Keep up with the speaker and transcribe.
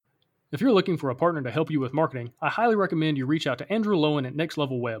If you're looking for a partner to help you with marketing, I highly recommend you reach out to Andrew Lowen at Next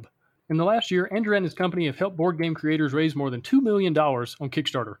Level Web. In the last year, Andrew and his company have helped board game creators raise more than $2 million on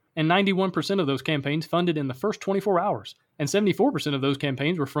Kickstarter, and 91% of those campaigns funded in the first 24 hours, and 74% of those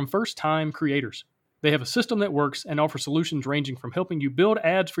campaigns were from first-time creators. They have a system that works and offers solutions ranging from helping you build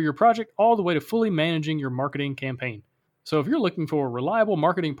ads for your project all the way to fully managing your marketing campaign. So if you're looking for a reliable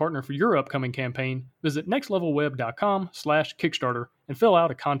marketing partner for your upcoming campaign, visit nextlevelweb.com/Kickstarter and fill out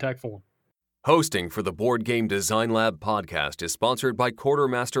a contact form. Hosting for the Board Game Design Lab podcast is sponsored by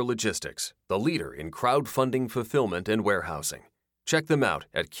Quartermaster Logistics, the leader in crowdfunding fulfillment and warehousing. Check them out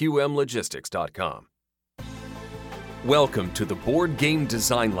at qmlogistics.com. Welcome to the Board Game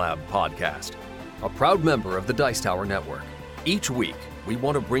Design Lab podcast, a proud member of the Dice Tower Network. Each week, we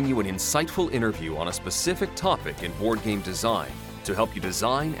want to bring you an insightful interview on a specific topic in board game design to help you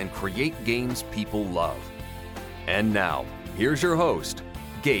design and create games people love. And now, here's your host,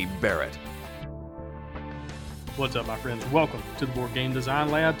 Gabe Barrett. What's up, my friends? Welcome to the Board Game Design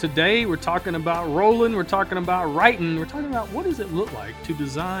Lab. Today, we're talking about rolling, we're talking about writing, we're talking about what does it look like to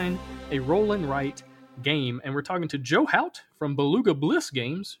design a roll and write game. And we're talking to Joe Hout from Beluga Bliss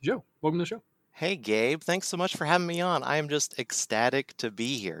Games. Joe, welcome to the show. Hey, Gabe. Thanks so much for having me on. I am just ecstatic to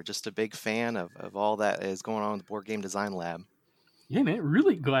be here. Just a big fan of all that is going on with the Board Game Design Lab. Yeah, man.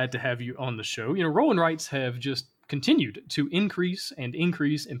 Really glad to have you on the show. You know, roll and writes have just continued to increase and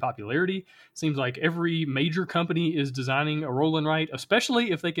increase in popularity. Seems like every major company is designing a roll and write,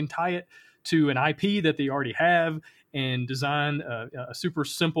 especially if they can tie it to an IP that they already have and design a super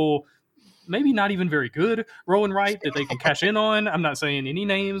simple, maybe not even very good roll and write that they can cash in on. I'm not saying any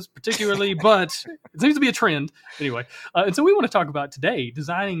names particularly, but it seems to be a trend anyway. And so we want to talk about today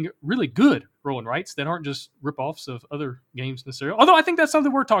designing really good roll and writes that aren't just ripoffs of other games necessarily. Although I think that's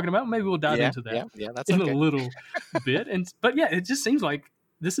something we're talking about. Maybe we'll dive into that that's in okay. a little bit. But yeah, it just seems like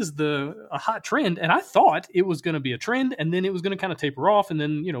this is a hot trend. And I thought it was going to be a trend and then it was going to kind of taper off and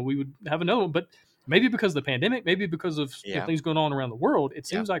then, you know, we would have another one. But maybe because of the pandemic, maybe because of things going on around the world, it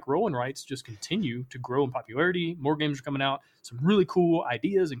seems like roll and writes just continue to grow in popularity. More games are coming out, some really cool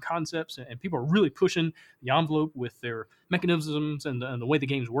ideas and concepts, and people are really pushing the envelope with their mechanisms and the way the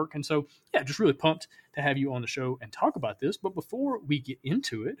games work. And so, yeah, just really pumped to have you on the show and talk about this. But before we get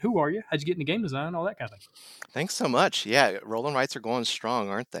into it, who are you? How'd you get into game design? All that kind of thing. Thanks so much. Yeah, roll and writes are going strong,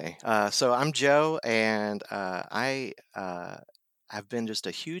 aren't they? So I'm Joe, and I've been just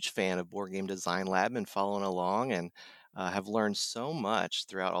a huge fan of Board Game Design Lab and following along and have learned so much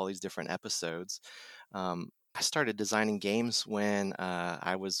throughout all these different episodes. I started designing games when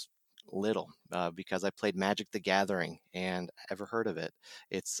I was little because I played Magic the Gathering, and ever heard of it?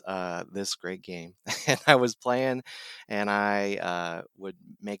 It's this great game. And I was playing, and I would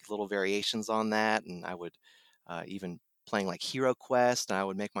make little variations on that, and I would even playing like Hero Quest, and I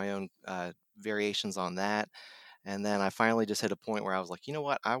would make my own variations on that. And then I finally just hit a point where I was like, you know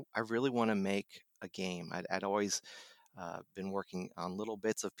what? I really want to make a game. I'd always been working on little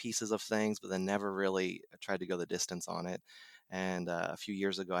bits of pieces of things, but then never really tried to go the distance on it. And a few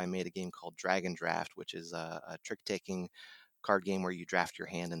years ago, I made a game called Dragon Draft, which is a trick-taking card game where you draft your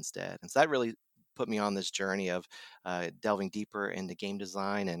hand instead. And so that really put me on this journey of delving deeper into game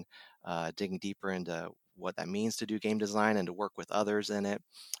design and digging deeper into what that means to do game design and to work with others in it.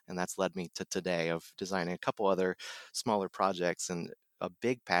 And that's led me to today of designing a couple other smaller projects and a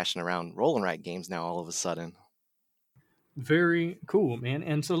big passion around roll and write games now all of a sudden. Very cool, man.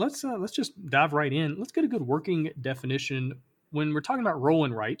 And so let's just dive right in. Let's get a good working definition. When we're talking about roll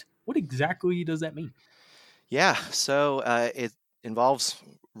and write, what exactly does that mean? Yeah, so it involves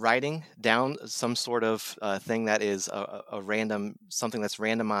writing down some sort of thing that is a random, something that's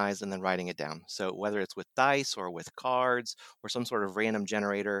randomized, and then writing it down. So whether it's with dice or with cards or some sort of random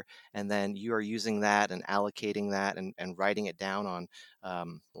generator, and then you are using that and allocating that and writing it down on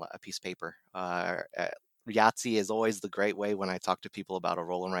a piece of paper. Yahtzee is always the great way when I talk to people about a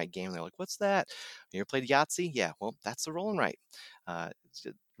roll and write game. They're like, "What's that? You ever played Yahtzee?" Yeah, well, that's a roll and write. It's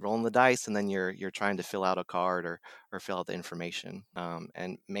just rolling the dice, and then you're trying to fill out a card or fill out the information.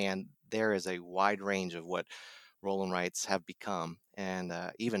 And man, there is a wide range of what roll and writes have become, and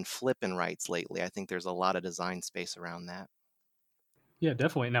even flip and writes lately. I think there's a lot of design space around that. Yeah,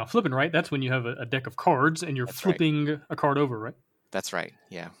 definitely. Now, flipping right, that's when you have a deck of cards and you're That's right. flipping a card over, right? That's right.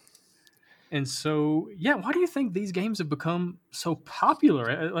 Yeah. And so, yeah, why do you think these games have become so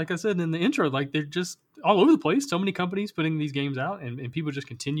popular? Like I said in the intro, like they're just all over the place. So many companies putting these games out, and people just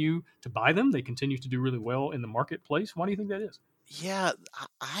continue to buy them. They continue to do really well in the marketplace. Why do you think that is? Yeah,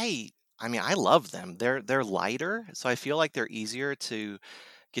 I mean, I love them. They're lighter, so I feel like they're easier to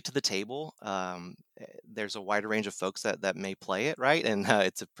get to the table. There's a wider range of folks that may play it, right? And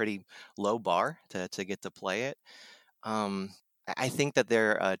it's a pretty low bar to get to play it. I think that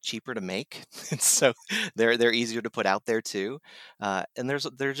they're cheaper to make, and so they're easier to put out there too. And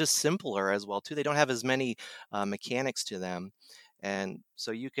they're just simpler as well too. They don't have as many mechanics to them, and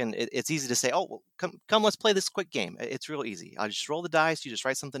so you can. It's easy to say, "Oh, well, come, let's play this quick game." It's real easy. I just roll the dice. You just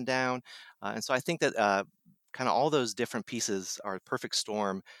write something down, and so I think that kind of all those different pieces are a perfect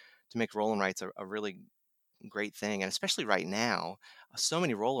storm to make roll and writes a really great thing. And especially right now, so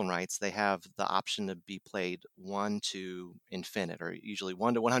many roll and writes, they have the option to be played 1 to infinite, or usually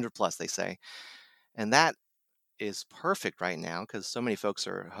 1 to 100 plus, they say. And that is perfect right now because so many folks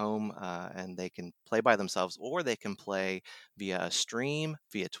are at home, and they can play by themselves, or they can play via a stream,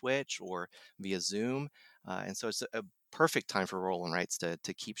 via Twitch, or via Zoom. And so it's a perfect time for roll and writes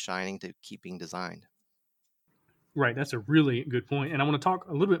to keep shining, to keep being designed. Right, that's a really good point, and I want to talk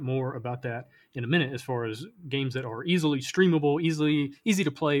a little bit more about that in a minute. As far as games that are easily streamable, easy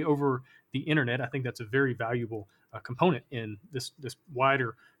to play over the internet, I think that's a very valuable component in this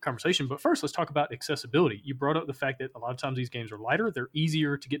wider conversation. But first, let's talk about accessibility. You brought up the fact that a lot of times these games are lighter, they're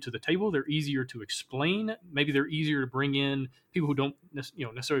easier to get to the table, they're easier to explain. Maybe they're easier to bring in people who don't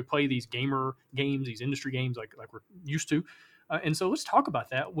necessarily play these gamer games, these industry games like we're used to. And so let's talk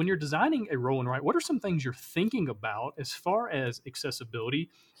about that. When you're designing a roll and write, what are some things you're thinking about as far as accessibility?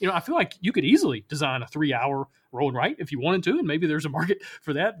 I feel like you could easily design a 3-hour roll and write if you wanted to, and maybe there's a market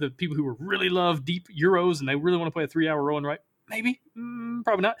for that. The people who really love deep Euros and they really want to play a 3-hour roll and write, maybe,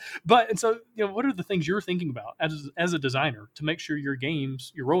 probably not. But and so what are the things you're thinking about as a designer to make sure your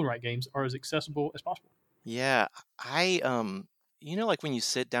games, your roll and write games, are as accessible as possible? Yeah, I like when you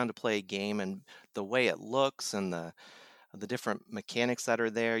sit down to play a game and the way it looks and the different mechanics that are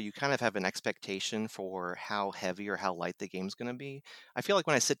there, you kind of have an expectation for how heavy or how light the game's going to be. I feel like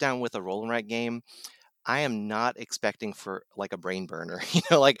when I sit down with a roll and write game, I am not expecting for like a brain burner.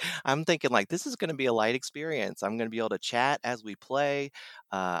 Like I'm thinking like this is going to be a light experience. I'm going to be able to chat as we play.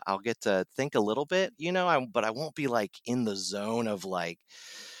 I'll get to think a little bit, but I won't be like in the zone of like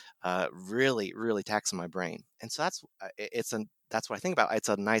really, really taxing my brain. And so that's what I think about. It's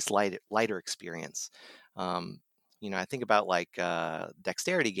a nice lighter experience. Um, I think about like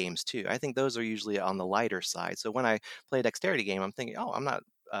dexterity games too. I think those are usually on the lighter side. So when I play a dexterity game, I'm thinking, oh, I'm not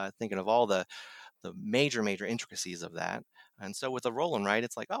thinking of all the major intricacies of that. And so with a roll and write,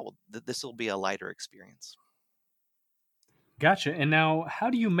 it's like, oh, well, this will be a lighter experience. Gotcha. And now, how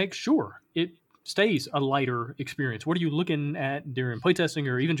do you make sure it stays a lighter experience? What are you looking at during playtesting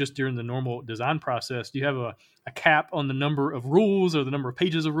or even just during the normal design process? Do you have a cap on the number of rules or the number of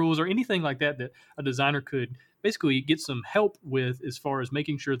pages of rules or anything like that that a designer could basically get some help with as far as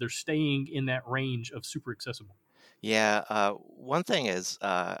making sure they're staying in that range of super accessible? Yeah, one thing is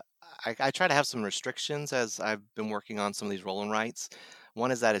I try to have some restrictions as I've been working on some of these roll and writes.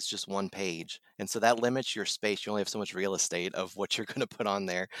 One is that it's just one page, and so that limits your space. You only have so much real estate of what you're going to put on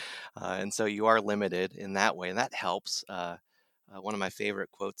there, and so you are limited in that way, and that helps. One of my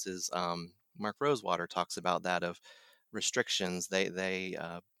favorite quotes is Mark Rosewater talks about that of restrictions. They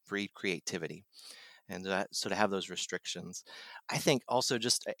breed creativity. And so to have those restrictions, I think also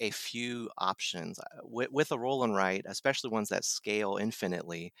just a few options with a roll and write, especially ones that scale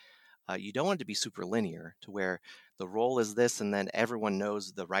infinitely. You don't want it to be super linear to where the roll is this and then everyone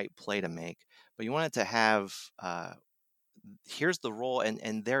knows the right play to make. But you want it to have here's the roll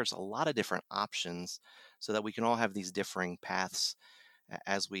and there's a lot of different options so that we can all have these differing paths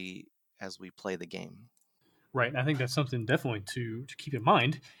as we play the game. Right. And I think that's something definitely to keep in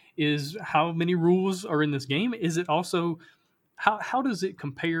mind is how many rules are in this game. Is it also how does it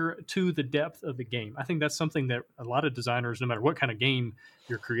compare to the depth of the game? I think that's something that a lot of designers, no matter what kind of game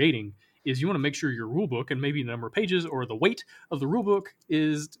you're creating, is you want to make sure your rule book and maybe the number of pages or the weight of the rule book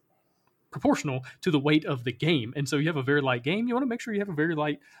is proportional to the weight of the game. And so you have a very light game, you want to make sure you have a very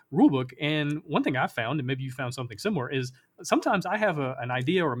light rule book. And one thing I found, and maybe you found something similar, is sometimes I have an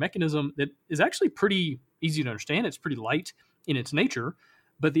idea or a mechanism that is actually pretty easy to understand. It's pretty light in its nature,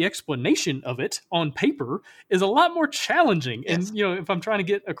 but the explanation of it on paper is a lot more challenging. Yes. And if I'm trying to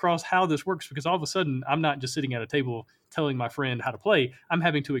get across how this works, because all of a sudden I'm not just sitting at a table telling my friend how to play, I'm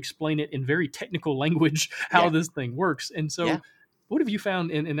having to explain it in very technical language how this thing works. And so what have you found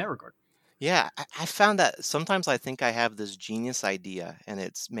in that regard? Yeah, I found that sometimes I think I have this genius idea and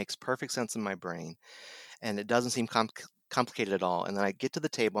it makes perfect sense in my brain and it doesn't seem complicated at all. And then I get to the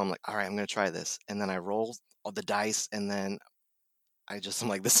table, I'm like, all right, I'm going to try this. And then I roll all the dice and then I'm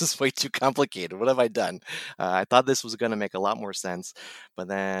like, this is way too complicated. What have I done? I thought this was going to make a lot more sense, but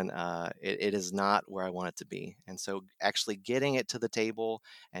then it is not where I want it to be. And so, actually getting it to the table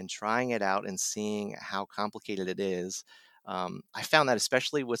and trying it out and seeing how complicated it is, I found that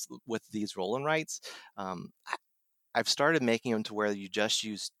especially with these roll and writes, I've started making them to where you just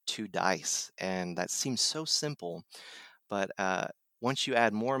use two dice, and that seems so simple, but once you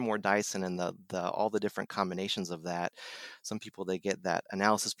add more and more dice in, and the all the different combinations of that, some people they get that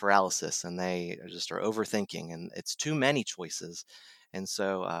analysis paralysis, and they just are overthinking, and it's too many choices. And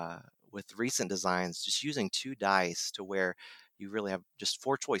so, with recent designs, just using two dice to where you really have just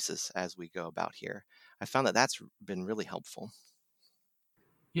four choices as we go about here, I found that that's been really helpful.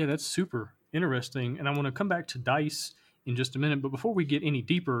 Yeah, that's super interesting. And I want to come back to dice in just a minute. But before we get any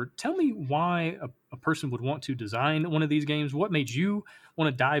deeper, tell me why a person would want to design one of these games. What made you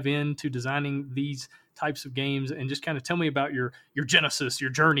want to dive into designing these types of games? And just kind of tell me about your genesis, your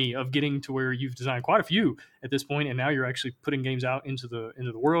journey of getting to where you've designed quite a few at this point, and now you're actually putting games out into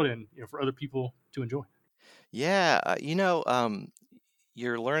the world and for other people to enjoy. Yeah,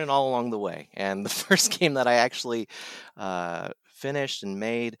 you're learning all along the way. And the first game that I actually finished and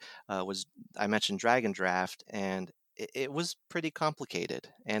made was, I mentioned Dragon Draft, and it was pretty complicated.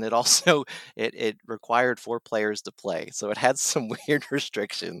 And it also it required four players to play, so it had some weird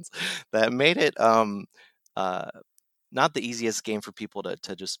restrictions that made it uh, not the easiest game for people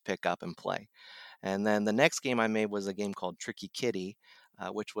to just pick up and play. And then the next game I made was a game called Tricky Kitty,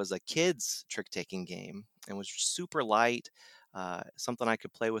 which was a kids trick taking game and was super light, something I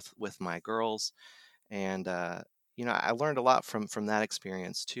could play with my girls. And I learned a lot from that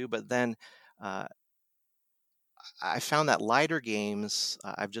experience too. But then uh, I found that lighter games,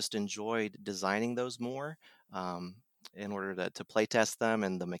 I've just enjoyed designing those more, um, in order to play test them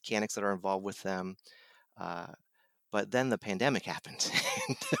and the mechanics that are involved with them. Uh, but then the pandemic happened.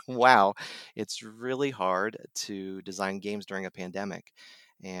 And wow, it's really hard to design games during a pandemic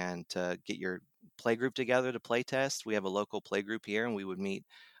and to get your play group together to play test. We have a local play group here, and we would meet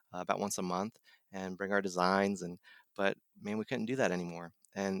about once a month and bring our designs. But man, we couldn't do that anymore.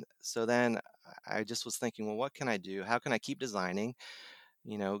 And so then I just was thinking, well, what can I do? How can I keep designing?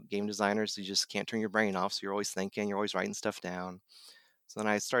 Game designers, you just can't turn your brain off. So you're always thinking, you're always writing stuff down. So then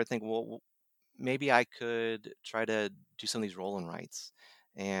I started thinking, well, maybe I could try to do some of these roll and writes.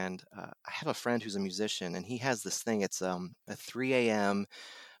 And I have a friend who's a musician, and he has this thing. It's a 3 a.m.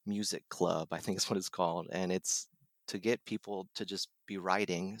 music club, I think is what it's called. And it's to get people to just be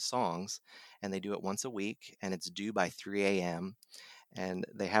writing songs. And they do it once a week, and it's due by 3 a.m. And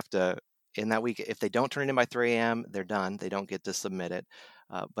they have to, in that week, if they don't turn it in by 3 a.m., they're done. They don't get to submit it.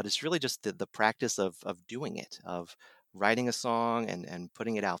 But it's really just the practice of doing it, of writing a song and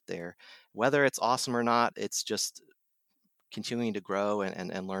putting it out there. Whether it's awesome or not, it's just continuing to grow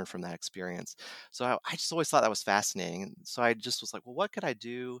and learn from that experience. So I just always thought that was fascinating. And so I just was like, well, what could I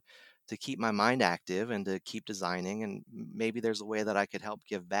do to keep my mind active and to keep designing? And maybe there's a way that I could help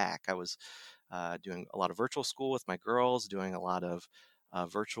give back. I was doing a lot of virtual school with my girls, doing a lot of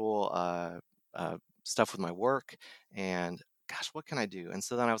virtual stuff with my work. And gosh, what can I do? And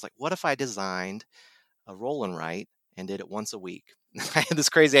so then I was like, what if I designed a roll and write and did it once a week? I had this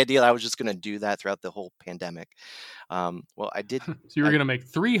crazy idea that I was just going to do that throughout the whole pandemic. Well, I did. So you were going to make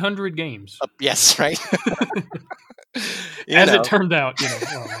 300 games. Yes, right. As it turned out,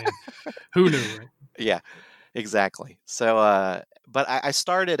 oh man, who knew, right? Yeah, exactly. So, but I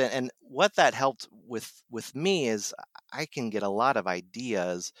started, and what that helped with me is I can get a lot of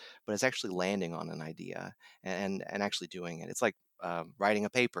ideas, but it's actually landing on an idea and actually doing it. It's like writing a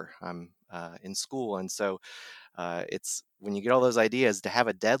paper. I'm in school, and so it's when you get all those ideas, to have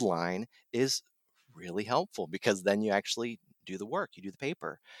a deadline is really helpful, because then you actually do the work, you do the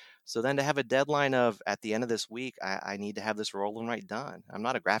paper. So then to have a deadline of, at the end of this week, I need to have this roll and write done. I'm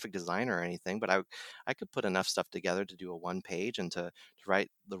not a graphic designer or anything, but I could put enough stuff together to do a one page and to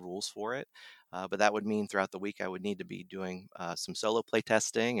write the rules for it. But that would mean throughout the week I would need to be doing some solo play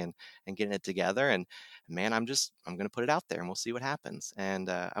testing and getting it together. And man, I'm going to put it out there and we'll see what happens. And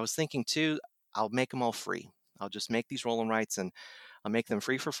I was thinking too, I'll make them all free. I'll just make these roll and writes, and I'll make them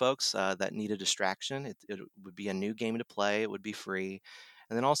free for folks that need a distraction. It would be a new game to play. It would be free.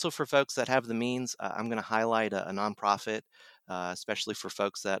 And then also for folks that have the means, I'm going to highlight a nonprofit, especially for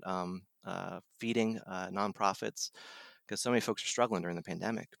folks that feeding nonprofits, because so many folks are struggling during the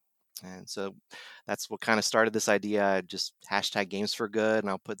pandemic. And so that's what kind of started this idea. Just hashtag Games for Good, and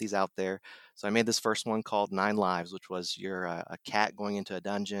I'll put these out there. So I made this first one called 9 Lives, which was you're a cat going into a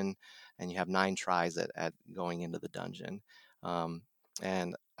dungeon, and you have 9 tries at going into the dungeon.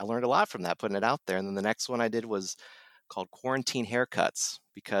 And I learned a lot from that, putting it out there. And then the next one I did was called Quarantine Haircuts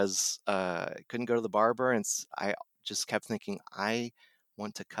because I couldn't go to the barber, and I just kept thinking I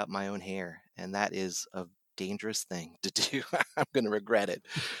want to cut my own hair, and that is a dangerous thing to do. I'm going to regret it.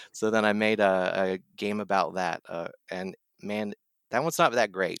 So then I made a game about that, and man, that one's not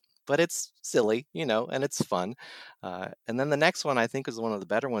that great, but it's silly, and it's fun. And then the next one I think is one of the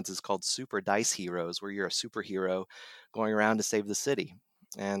better ones is called Super Dice Heroes, where you're a superhero going around to save the city.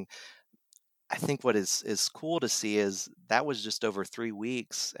 And I think what is cool to see is that was just over 3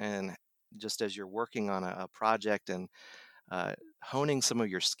 weeks, and just as you're working on a project and honing some of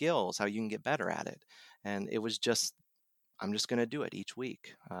your skills, how you can get better at it. And it was just, I'm just going to do it each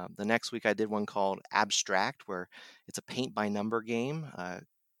week. The next week I did one called Abstract, where it's a paint by number game, kind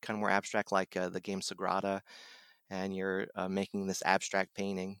of more abstract like the game Sagrada, and you're making this abstract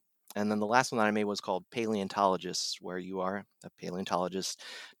painting. And then the last one that I made was called Paleontologist, where you are a paleontologist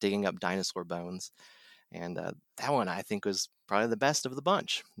digging up dinosaur bones. And that one I think was probably the best of the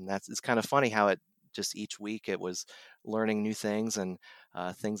bunch. And it's kind of funny how it just each week it was learning new things and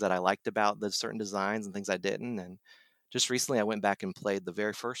things that I liked about the certain designs and things I didn't. And just recently I went back and played the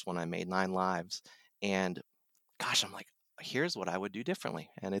very first one I made, 9 Lives. And gosh, I'm like, here's what I would do differently.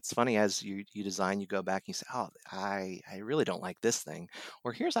 And it's funny, as you design, you go back and you say, oh, I really don't like this thing,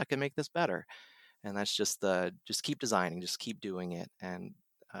 or here's how I can make this better. And that's just just keep designing, just keep doing it. And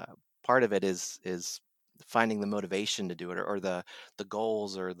part of it is finding the motivation to do it, or the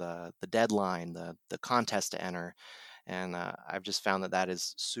goals, or the deadline, the contest to enter. And I've just found that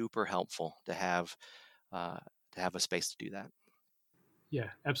is super helpful to have a space to do that. Yeah,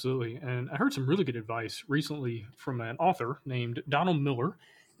 absolutely. And I heard some really good advice recently from an author named Donald Miller,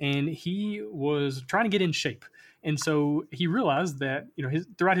 and he was trying to get in shape. And so he realized that,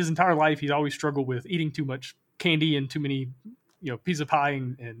 throughout his entire life, he's always struggled with eating too much candy and too many, pieces of pie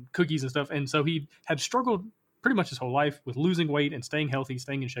and cookies and stuff. And so he had struggled pretty much his whole life with losing weight and staying healthy,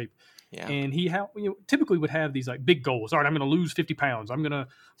 staying in shape. Yeah. And he typically would have these like big goals. All right, I'm going to lose 50 pounds. I'm going to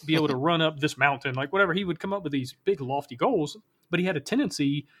be able to run up this mountain, like whatever. He would come up with these big lofty goals, but he had a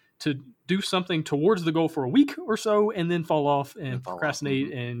tendency to do something towards the goal for a week or so and then fall off and procrastinate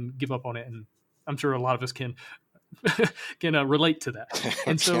Mm-hmm. and give up on it. And I'm sure a lot of us can relate to that.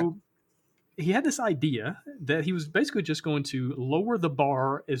 And so he had this idea that he was basically just going to lower the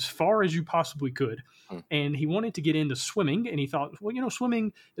bar as far as you possibly could. And he wanted to get into swimming. And he thought, well,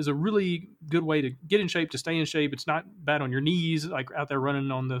 swimming is a really good way to get in shape, to stay in shape. It's not bad on your knees, like out there running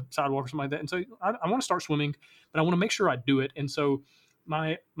on the sidewalk or something like that. And so I want to start swimming, but I want to make sure I do it. And so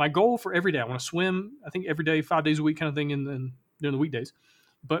my goal for every day, I want to swim, I think every day, 5 days a week kind of thing during the weekdays.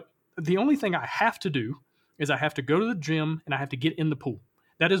 But the only thing I have to do is I have to go to the gym and I have to get in the pool.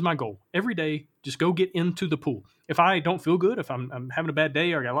 That is my goal. Every day, just go get into the pool. If I don't feel good, if I'm having a bad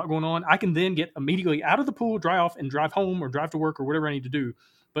day or I got a lot going on, I can then get immediately out of the pool, dry off, and drive home or drive to work or whatever I need to do.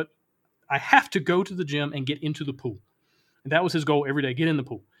 But I have to go to the gym and get into the pool. And that was his goal every day, get in the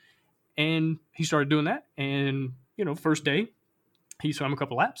pool. And he started doing that. And, first day, he swam a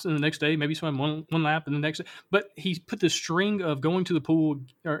couple laps. And the next day, maybe swam one lap. And the next day. But he put this string of going to the pool,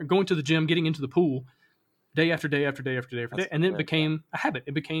 or going to the gym, getting into the pool, day after day after day after day after day. And then it became a habit.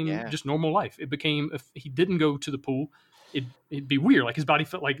 It became just normal life. It became, if he didn't go to the pool, it'd be weird. Like his body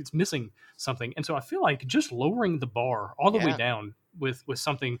felt like it's missing something. And so I feel like just lowering the bar all the way down with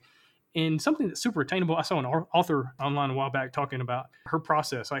something, and something that's super attainable. I saw an author online a while back talking about her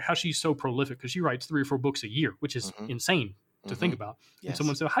process, like how she's so prolific, because she writes 3 or 4 books a year, which is insane to think about. And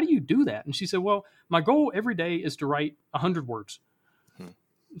someone said, how do you do that? And she said, well, my goal every day is to write 100 words.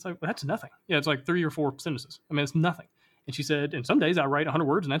 It's like, well, that's nothing. Yeah, it's like 3 or 4 sentences. I mean, it's nothing. And she said, and some days I write 100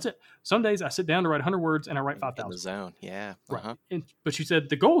 words and that's it. Some days I sit down to write 100 words and I write 5,000. In the zone, yeah. Right. But she said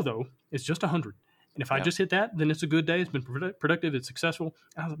the goal, though, is just 100. And if I just hit that, then it's a good day. It's been productive. It's successful.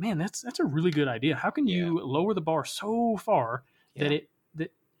 And I was like, man, that's a really good idea. How can you lower the bar so far that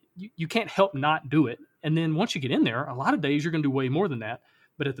you can't help not do it? And then once you get in there, a lot of days you're going to do way more than that.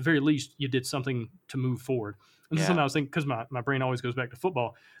 But at the very least, you did something to move forward. And this is something I was thinking, because my brain always goes back to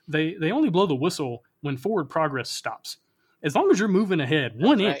football. They only blow the whistle when forward progress stops. As long as you're moving ahead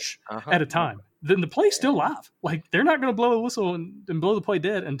one inch at a time, then the play's still live. Like, they're not going to blow the whistle and blow the play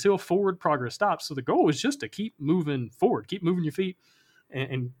dead until forward progress stops. So the goal is just to keep moving forward, keep moving your feet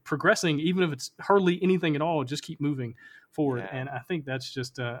and progressing, even if it's hardly anything at all, just keep moving forward. Yeah. And I think that's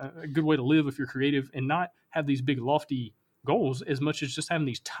just a good way to live if you're creative, and not have these big lofty goals as much as just having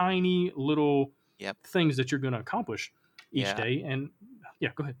these tiny little things that you're going to accomplish each day. And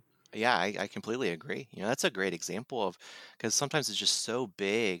go ahead. Yeah, I completely agree. That's a great example of, because sometimes it's just so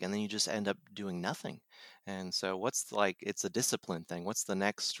big and then you just end up doing nothing. And so it's a discipline thing. What's the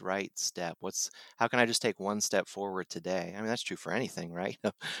next right step? How can I just take one step forward today? I mean, that's true for anything, right?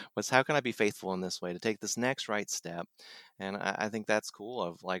 How can I be faithful in this way to take this next right step? And I think that's cool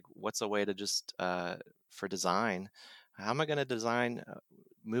of like, what's a way to just, for design, how am I going to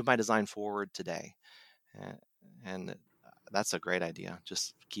move my design forward today? Uh, and that's a great idea.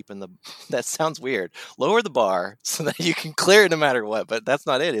 Just keeping that sounds weird. Lower the bar so that you can clear it no matter what. But that's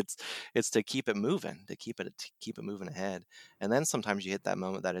not it. It's to keep it moving, to keep it moving ahead. And then sometimes you hit that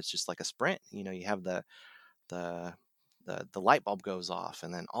moment that it's just like a sprint. You have the the light bulb goes off,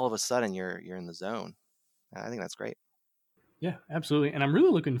 and then all of a sudden you're in the zone. I think that's great. Yeah, absolutely. And I'm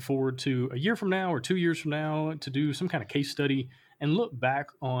really looking forward to a year from now or 2 years from now to do some kind of case study and look back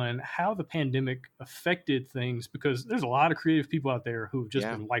on how the pandemic affected things, because there's a lot of creative people out there who have just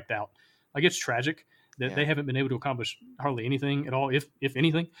Yeah. been wiped out. Like, it's tragic that they Yeah. haven't been able to accomplish hardly anything at all, if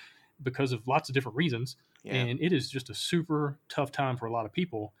anything, because of lots of different reasons. Yeah. And it is just a super tough time for a lot of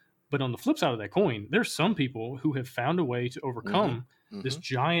people. But on the flip side of that coin, there's some people who have found a way to overcome this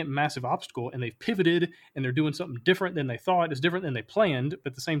giant, massive obstacle, and they've pivoted and they're doing something different than they thought, is different than they planned.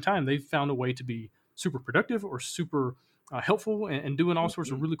 But at the same time, they've found a way to be super productive or super helpful, and doing all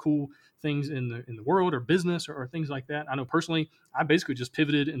sorts of really cool things in the world or business, or things like that. I know personally, I basically just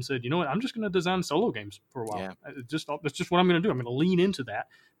pivoted and said, you know what, I'm just going to design solo games for a while. Yeah. That's just what I'm going to do. I'm going to lean into that.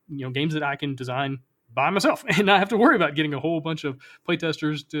 Games that I can design by myself and not have to worry about getting a whole bunch of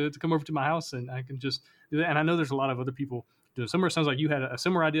playtesters to come over to my house, and I can just do that. And I know there's a lot of other people doing similar. It sounds like you had a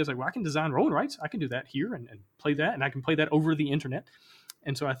similar idea. It's like, well, I can design roll and writes. I can do that here and play that, and I can play that over the internet.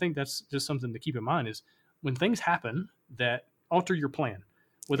 And so I think that's just something to keep in mind, is when things happen that alter your plan,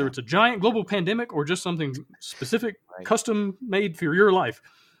 whether it's a giant global pandemic or just something specific, custom made for your life.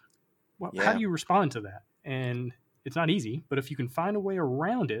 Well, how do you respond to that? And it's not easy, but if you can find a way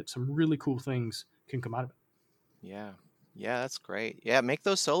around it, some really cool things can come out of it. Yeah. Yeah, that's great. Yeah, make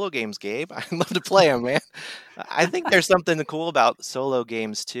those solo games, Gabe. I'd love to play them, man. I think there's something cool about solo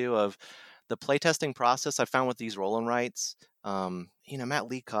games too, of the playtesting process. I found with these roll and writes, Matt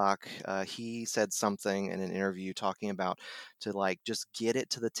Leacock, he said something in an interview talking about to like just get it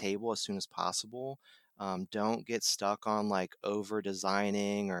to the table as soon as possible. Don't get stuck on like over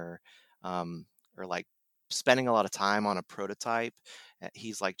designing or like spending a lot of time on a prototype.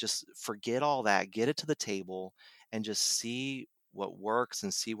 He's like, just forget all that, get it to the table and just see what works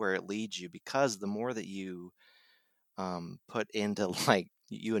and see where it leads you. Because the more that you put into like,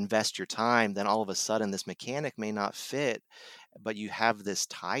 you invest your time, then all of a sudden this mechanic may not fit, but you have this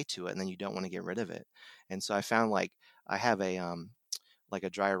tie to it and then you don't want to get rid of it. And so I found like I have a like a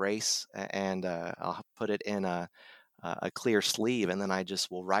dry erase, and I'll put it in a clear sleeve, and then I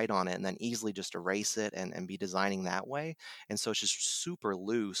just will write on it and then easily just erase it and be designing that way. And so it's just super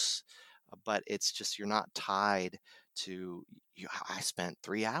loose, but it's just, you're not tied to I spent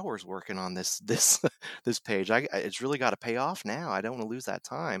 3 hours working on this this page. It's really got to pay off now. I don't want to lose that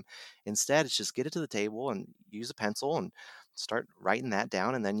time. Instead, it's just get it to the table and use a pencil and start writing that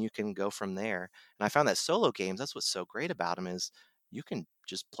down, and then you can go from there. And I found that solo games, that's what's so great about them, is you can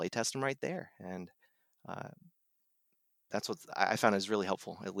just play test them right there. And that's what I found is really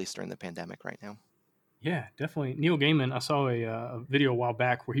helpful, at least during the pandemic right now. Yeah, definitely. Neil Gaiman, I saw a video a while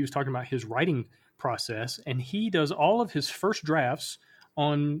back where he was talking about his writing process, and he does all of his first drafts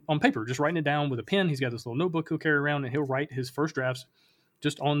on paper, just writing it down with a pen. He's got this little notebook he'll carry around, and he'll write his first drafts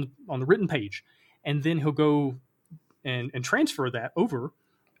just on the written page. And then he'll go and transfer that over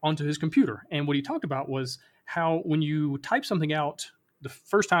onto his computer. And what he talked about was how when you type something out the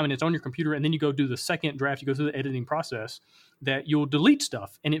first time and it's on your computer, and then you go do the second draft, you go through the editing process, that you'll delete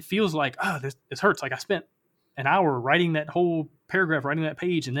stuff. And it feels like, this hurts. Like I spent an hour writing that whole paragraph, writing that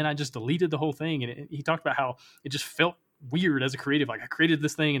page, and then I just deleted the whole thing. And he talked about how it just felt weird as a creative. Like I created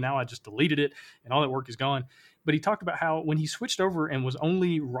this thing and now I just deleted it and all that work is gone. But he talked about how when he switched over and was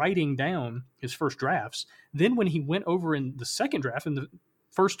only writing down his first drafts, then when he went over in the second draft, in the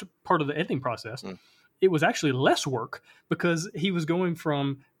first part of the editing process, it was actually less work, because he was going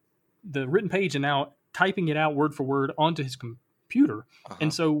from the written page and now typing it out word for word onto his computer.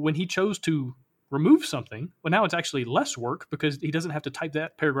 And so when he chose to remove something, well, now it's actually less work because he doesn't have to type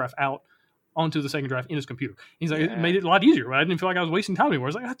that paragraph out onto the second draft in his computer. He's like, it made it a lot easier. Right? I didn't feel like I was wasting time anymore. I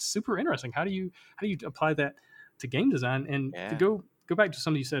was like, that's super interesting. How do you apply that to game design? And to go back to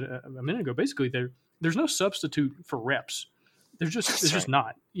something you said a minute ago, basically there's no substitute for reps. There's just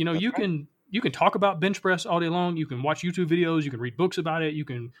not. You can talk about bench press all day long. You can watch YouTube videos. You can read books about it. You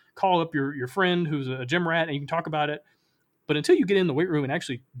can call up your friend who's a gym rat and you can talk about it. But until you get in the weight room and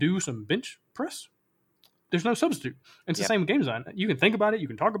actually do some bench press, there's no substitute. It's the Yep. same with game design. You can think about it, you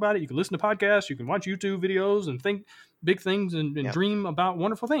can talk about it, you can listen to podcasts, you can watch YouTube videos and think big things and Yep. dream about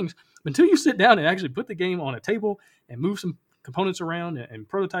wonderful things. But until you sit down and actually put the game on a table and move some components around and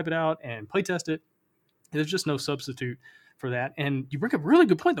prototype it out and play test it, there's just no substitute for that. And you bring up a really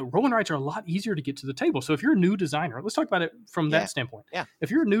good point that roll and writes are a lot easier to get to the table. So if you're a new designer, let's talk about it from Yeah. that standpoint. Yeah.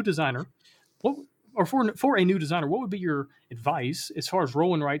 If you're a new designer, for a new designer, what would be your advice as far as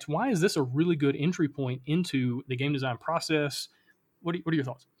roll and writes? Why is this a really good entry point into the game design process? What are your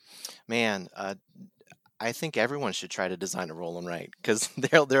thoughts? Man, I think everyone should try to design a roll and write because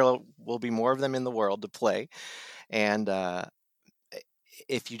there will be more of them in the world to play. And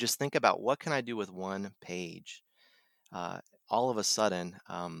if you just think about what can I do with one page, all of a sudden,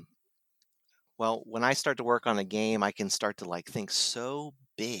 well, when I start to work on a game, I can start to like think so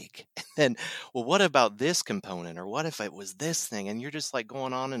big. And well, what about this component? Or what if it was this thing? And you're just like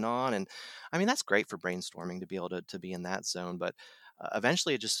going on and on. And I mean, that's great for brainstorming to be able to be in that zone. But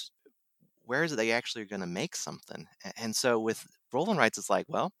eventually it just, where is it they actually are going to make something? And so with roll and writes, it's like,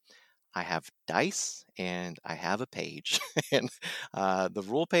 well, I have dice and I have a page. And the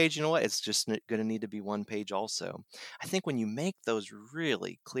rule page, you know what? It's just going to need to be one page also. I think when you make those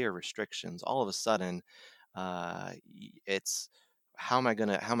really clear restrictions, all of a sudden, it's how am I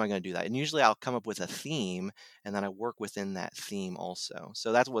gonna do that? And usually I'll come up with a theme and then I work within that theme also.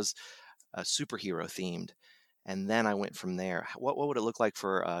 So that was superhero themed. And then I went from there. What would it look like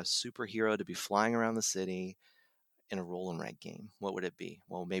for a superhero to be flying around the city in a roll and write game? What would it be?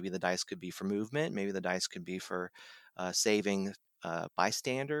 Well, maybe the dice could be for movement. Maybe the dice could be for saving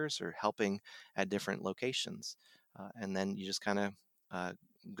bystanders or helping at different locations. And then you just kind of uh,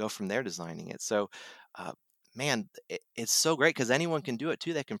 go from there designing it. So, uh, man, it's so great because anyone can do it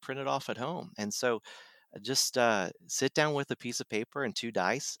too. They can print it off at home. And so just sit down with a piece of paper and two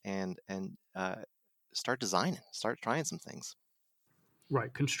dice and start designing, start trying some things.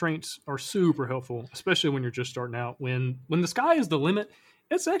 Right. Constraints are super helpful, especially when you're just starting out. When the sky is the limit,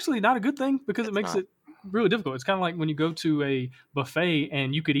 it's actually not a good thing because it It's makes not. it really difficult. It's kind of like when you go to a buffet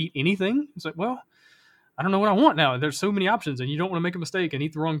and you could eat anything. It's like, well, I don't know what I want now. There's so many options, and you don't want to make a mistake and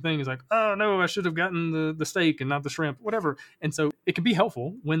eat the wrong thing. It's like, oh no, I should have gotten the steak and not the shrimp, whatever. And so it can be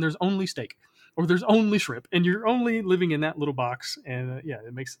helpful when there's only steak or there's only shrimp, and you're only living in that little box. And yeah,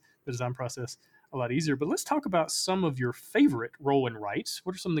 it makes the design process a lot easier. But let's talk about some of your favorite roll and writes.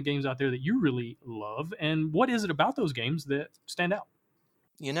 What are some of the games out there that you really love, and what is it about those games that stand out?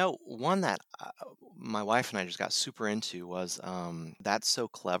 You know, one that my wife and I just got super into was That's So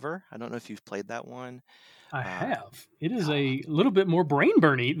Clever. I don't know if you've played that one. I Uh, have. It is a little bit more brain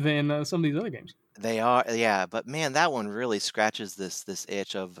burny than some of these other games. they are, yeah, but man, that one really scratches this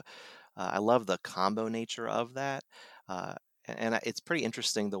itch of. I love the combo nature of that, uh, and it's pretty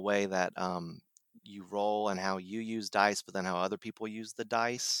interesting the way that you roll and how you use dice, but then how other people use the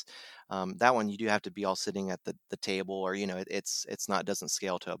dice. That one you do have to be all sitting at the table, or it's not doesn't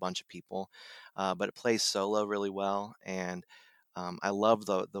scale to a bunch of people, but it plays solo really well, and I love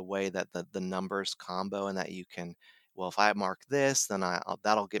the way that the numbers combo and that you can. Well, if I mark this, then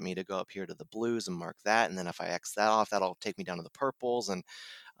that'll get me to go up here to the blues and mark that, and then if I X that off, that'll take me down to the purples, and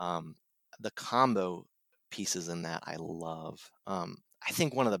um, the combo pieces in that I love. I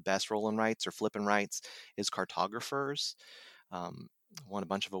think one of the best roll and writes or flip and writes is Cartographers. Um, Won a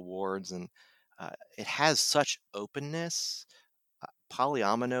bunch of awards, and it has such openness.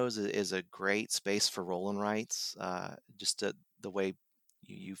 Polyominoes is a great space for roll and writes. The way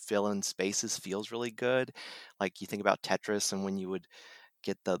you fill in spaces feels really good. Like you think about Tetris, and when you would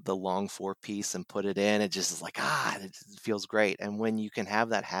get the long four piece and put it in, it just is like it just feels great. And when you can have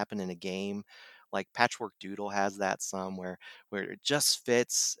that happen in a game, like Patchwork Doodle has that some where it just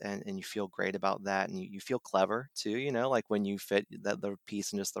fits and you feel great about that, and you feel clever too, like when you fit the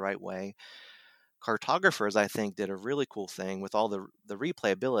piece in just the right way. Cartographers, I think, did a really cool thing with all the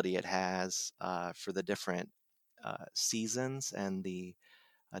replayability it has for the different seasons and the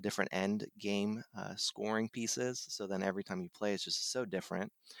different end game scoring pieces. So then every time you play, it's just so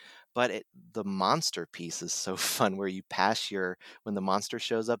different. But the monster piece is so fun, where you pass when the monster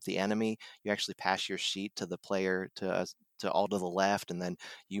shows up, the enemy, you actually pass your sheet to the player to all to the left, and then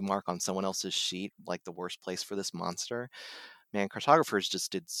you mark on someone else's sheet like the worst place for this monster. Man, Cartographers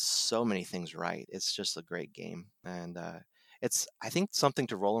just did so many things right. It's just a great game, and it's I think something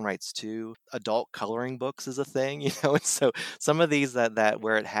to roll and writes too. Adult coloring books is a thing, and so some of these that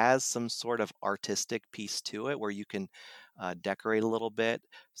where it has some sort of artistic piece to it, where you can decorate a little bit.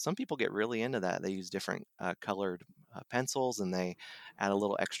 Some people get really into that. They use different colored pencils, and they add a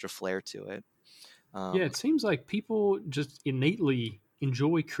little extra flair to it. Yeah, Um, it seems like people just innately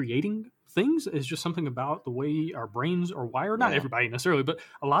enjoy creating things is just something about the way our brains are wired. Not Yeah. everybody necessarily, but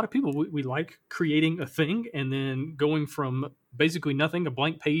a lot of people, we like creating a thing and then going from basically nothing, a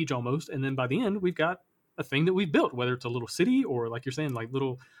blank page almost, and then by the end we've got a thing that we've built, whether it's a little city or, like you're saying, like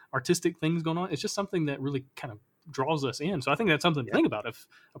little artistic things going on. It's just something that really kind of draws us in. So I think that's something to Yep. think about if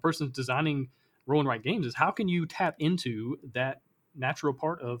a person's designing roll and write games, is how can you tap into that natural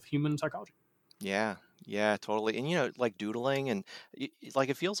part of human psychology? Yeah, yeah, totally. And like doodling, and like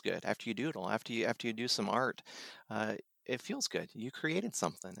it feels good after you doodle, after you do some art. Uh, it feels good. You created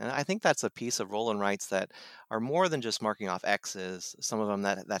something, and I think that's a piece of roll and writes that are more than just marking off X's. Some of them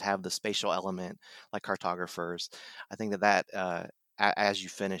that have the spatial element, like cartographers. I think as you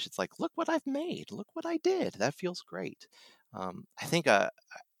finish, it's like, look what I've made, look what I did. That feels great. I think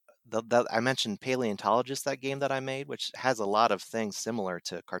I mentioned Paleontologist, that game that I made, which has a lot of things similar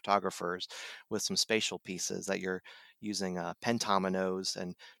to cartographers with some spatial pieces that you're using pentominoes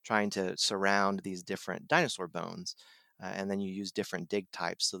and trying to surround these different dinosaur bones. And then you use different dig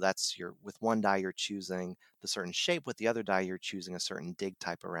types. So that's with one die, you're choosing the certain shape. With the other die, you're choosing a certain dig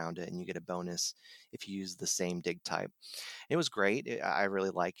type around it. And you get a bonus if you use the same dig type. It was great. I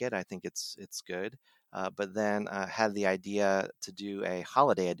really like it. I think it's good. But then had the idea to do a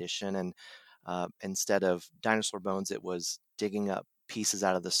holiday edition, and instead of dinosaur bones, it was digging up pieces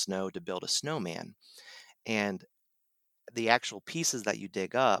out of the snow to build a snowman. And the actual pieces that you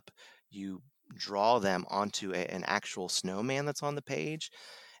dig up, you draw them onto an actual snowman that's on the page,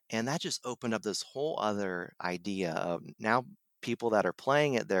 and that just opened up this whole other idea of now people that are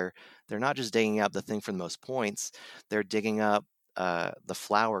playing it, they're not just digging up the thing for the most points, they're digging up the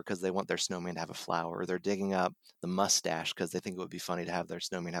flower because they want their snowman to have a flower, or they're digging up the mustache because they think it would be funny to have their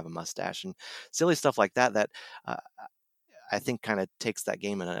snowman have a mustache, and silly stuff like that that uh, I think kind of takes that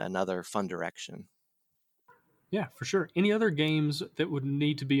game in another fun direction. Yeah, for sure. Any other games that would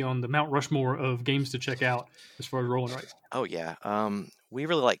need to be on the Mount Rushmore of games to check out as far as roll and writes? Oh yeah, we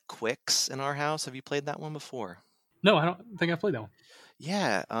really like Quicks in our house. Have you played that one before? No, I don't think I've played that one.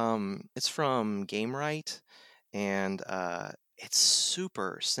 Yeah, it's from Gamewright, and it's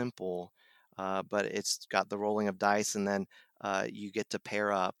super simple, but it's got the rolling of dice, and then you get to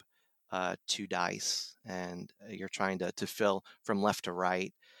pair up two dice, and you're trying to fill from left to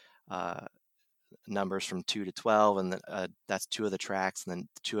right uh, numbers from 2 to 12, and then, that's two of the tracks, and then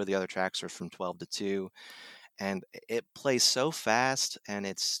two of the other tracks are from 12 to 2, and it plays so fast, and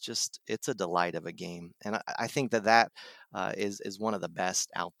it's a delight of a game, and I think that is one of the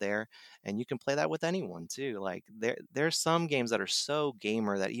best out there, and you can play that with anyone too. Like there's some games that are so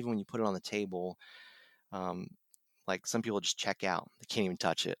gamer that even when you put it on the table, um, like some people just check out, they can't even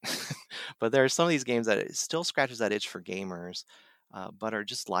touch it. But there are some of these games that it still scratches that itch for gamers, but are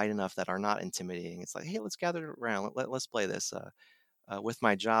just light enough that are not intimidating. It's like, hey, let's gather around, let's play this. With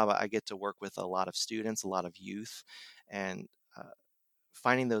my job, I get to work with a lot of students, a lot of youth, and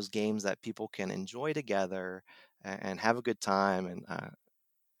finding those games that people can enjoy together and have a good time,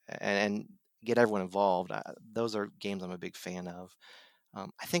 and get everyone involved. Those are games I'm a big fan of.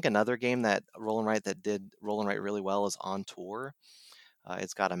 I think another game that Roll and Write that did Roll and Write really well is On Tour.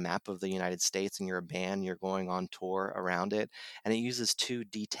 It's got a map of the United States, and you're a band. You're going on tour around it, and it uses two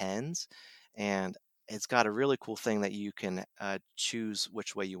D10s, and it's got a really cool thing that you can choose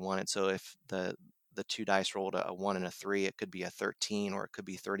which way you want it. So if the two dice rolled a 1 and a 3, it could be a 13 or it could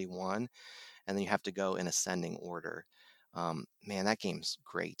be 31, and then you have to go in ascending order. Man, that game's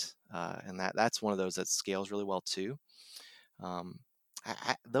great, and that's one of those that scales really well too. Um,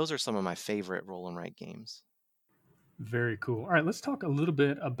 those are some of my favorite roll and write games. Very cool. All right, let's talk a little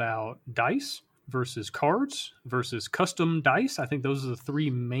bit about dice versus cards versus custom dice. I think those are the three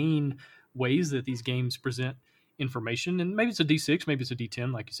main ways that these games present information. And maybe it's a D6, maybe it's a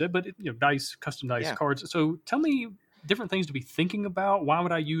D10, like you said, but dice, custom dice, Yeah. cards. So tell me different things to be thinking about. Why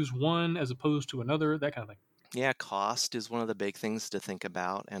would I use one as opposed to another? That kind of thing. Yeah, cost is one of the big things to think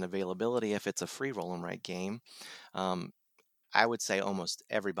about, and availability if it's a free roll and write game. Um, I would say almost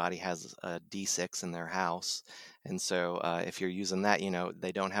everybody has a D6 in their house, and so if you're using that,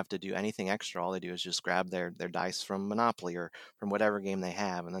 they don't have to do anything extra. All they do is just grab their dice from Monopoly or from whatever game they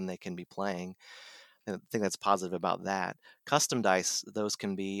have, and then they can be playing. And I think that's positive about that. Custom dice, those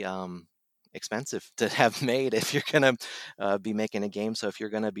can be expensive to have made if you're going to be making a game. So if you're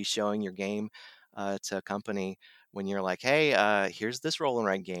going to be showing your game to a company when you're like, hey, here's this roll and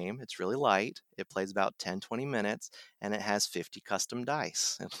write game. It's really light. It plays about 10-20 minutes, and it has 50 custom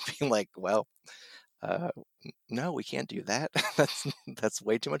dice. It'll be like, well, uh, no, we can't do that. That's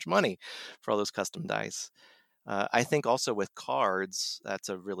way too much money for all those custom dice. I think also with cards, that's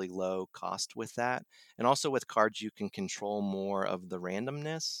a really low cost with that. And also with cards, you can control more of the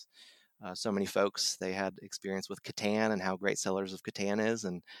randomness. so many folks, they had experience with Catan and how great Settlers of Catan is,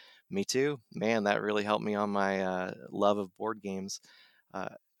 and me too. Man, that really helped me on my love of board games.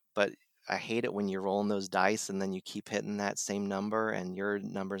 Uh, but I hate it when you're rolling those dice and then you keep hitting that same number and your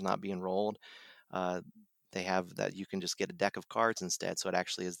number's not being rolled. Uh, they have that you can just get a deck of cards instead, so it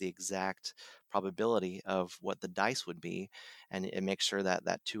actually is the exact probability of what the dice would be, and it makes sure that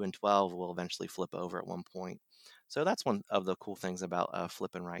that 2 and 12 will eventually flip over at one point. So that's one of the cool things about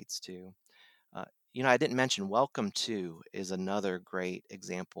flip and rights too. Uh, I didn't mention Welcome To is another great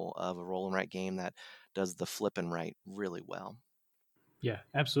example of a roll and write game that does the flip and write really well. Yeah,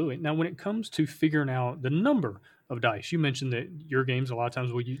 absolutely. Now, when it comes to figuring out the number of dice, you mentioned that your games a lot of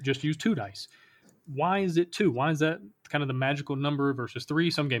times will just use 2 dice. Why is it 2? Why is that kind of the magical number versus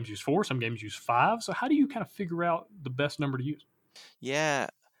 3? Some games use 4, some games use 5. So how do you kind of figure out the best number to use? Yeah.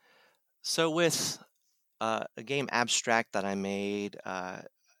 So with a game Abstract that I made,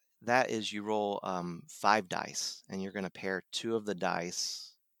 that is you roll 5 dice, and you're going to pair 2 of the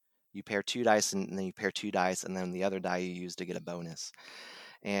dice. You pair 2 dice, and then you pair 2 dice, and then the other die you use to get a bonus.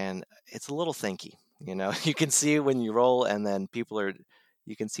 And it's a little thinky, you can see when you roll, and then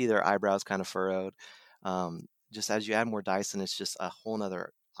you can see their eyebrows kind of furrowed. Just as you add more dice, and it's just a whole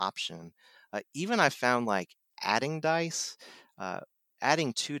nother option. Even I found like adding dice,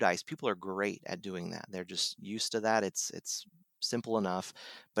 adding 2 dice, people are great at doing that. They're just used to that. It's simple enough.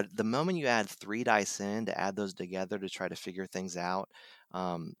 But the moment you add 3 dice in to add those together to try to figure things out,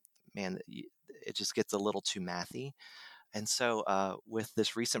 man, it just gets a little too mathy. And so with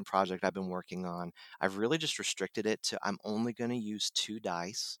this recent project I've been working on, I've really just restricted it to I'm only going to use 2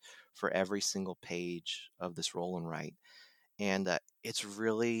 dice for every single page of this roll and write. And it's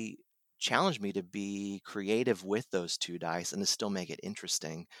really challenged me to be creative with those 2 dice and to still make it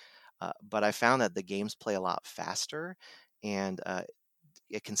interesting. But I found that the games play a lot faster, and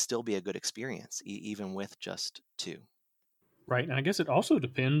it can still be a good experience, even with just 2. Right. And I guess it also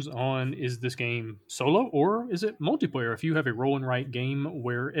depends on, is this game solo or is it multiplayer? If you have a roll and write game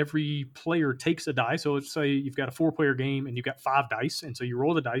where every player takes a die, so let's say you've got a 4-player game and you've got 5 dice, and so you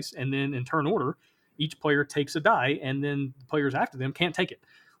roll the dice, and then in turn order, each player takes a die, and then the players after them can't take it.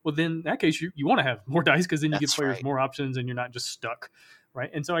 Well, then in that case, you want to have more dice, because then you give That's players right. more options and you're not just stuck.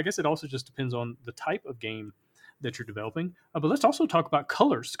 Right. And so I guess it also just depends on the type of game that you're developing. But let's also talk about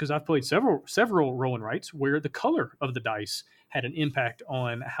colors, because I've played several roll and writes where the color of the dice had an impact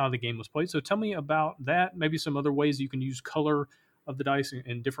on how the game was played. So tell me about that. Maybe some other ways you can use color of the dice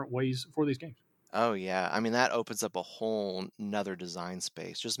in different ways for these games. Oh yeah, I mean that opens up a whole nother design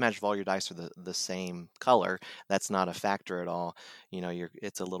space. Just imagine if all your dice are the same color. That's not a factor at all.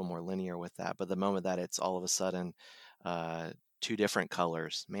 It's a little more linear with that. But the moment that it's all of a sudden 2 different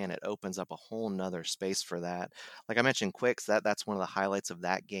colors, man, it opens up a whole nother space for that. Like I mentioned, Quicks, that's one of the highlights of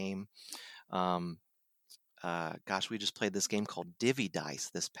that game. Um, we just played this game called Divvy Dice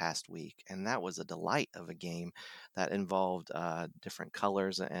this past week, and that was a delight of a game that involved different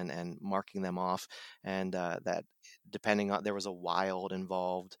colors and marking them off, and that depending on there was a wild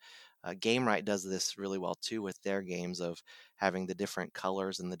involved. Gamewright does this really well too with their games of having the different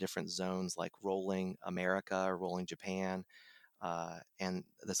colors and the different zones, like Rolling America or Rolling Japan. And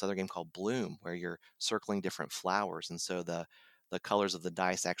this other game called Bloom, where you're circling different flowers, and so the colors of the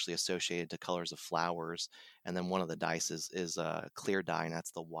dice actually associated to colors of flowers, and then one of the dice is a clear die, and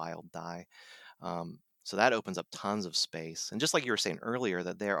that's the wild die. So that opens up tons of space. And just like you were saying earlier,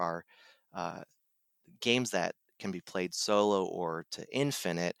 that there are games that can be played solo or to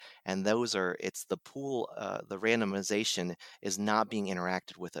infinite, and it's the pool, the randomization is not being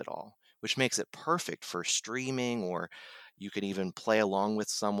interacted with at all, which makes it perfect for streaming, or you could even play along with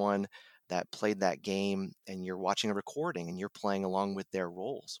someone that played that game, and you're watching a recording and you're playing along with their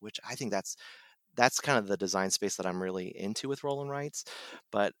roles, which I think that's kind of the design space that I'm really into with roll and writes.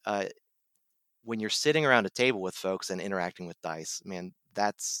 But when you're sitting around a table with folks and interacting with dice, man,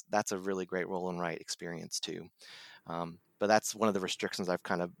 that's a really great roll and write experience too. But that's one of the restrictions I've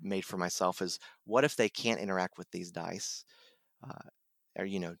kind of made for myself, is what if they can't interact with these dice, or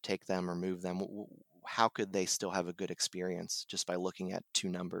take them or move them? How could they still have a good experience just by looking at 2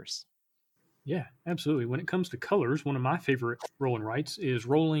 numbers? Yeah, absolutely. When it comes to colors, one of my favorite roll and writes is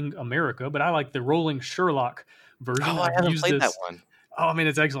Rolling America, but I like the Rolling Sherlock version. Oh, I haven't played that one. Oh, I mean,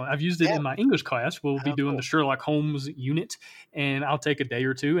 it's excellent. I've used it Yeah. in my English class. We'll be Oh, doing cool. the Sherlock Holmes unit, and I'll take a day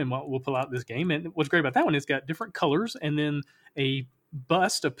or two, and we'll pull out this game. And what's great about that one is it's got different colors, and then a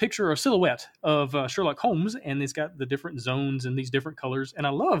bust, a picture, a silhouette of Sherlock Holmes, and it's got the different zones and these different colors. And I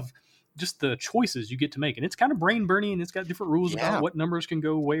love just the choices you get to make. And it's kind of brain burning, and it's got different rules about Yeah. what numbers can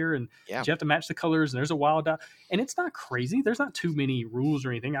go where, and Yeah. you have to match the colors, and there's a wild die. And it's not crazy. There's not too many rules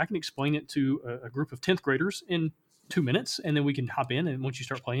or anything. I can explain it to a group of 10th graders in 2 minutes, and then we can hop in. And once you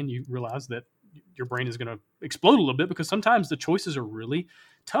start playing, you realize that your brain is going to explode a little bit, because sometimes the choices are really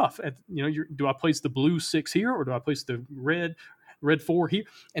tough. Do I place the blue 6 here, or do I place the red 4 here?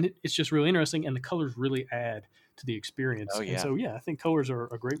 And it's just really interesting, and the colors really add to the experience. Oh, And yeah. so, I think colors are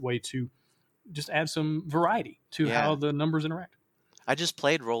a great way to just add some variety to Yeah. how the numbers interact. I just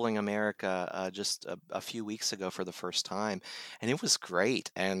played Rolling America just a few weeks ago for the first time, and it was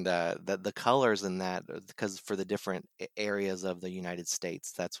great. And the colors in that, because for the different areas of the United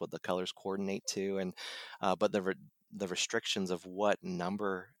States, that's what the colors coordinate to. And but the restrictions of what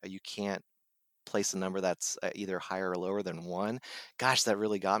number you can't place a number that's either higher or lower than 1. Gosh, that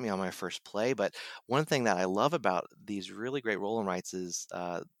really got me on my first play. But one thing that I love about these really great roll and writes is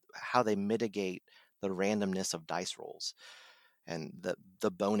how they mitigate the randomness of dice rolls and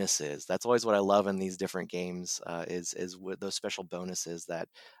the bonuses. That's always what I love in these different games, is with those special bonuses that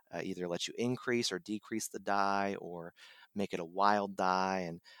either let you increase or decrease the die, or make it a wild die.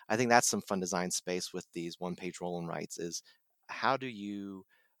 And I think that's some fun design space with these one-page roll and writes, is how do you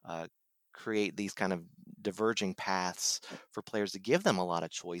uh, create these kind of diverging paths for players to give them a lot of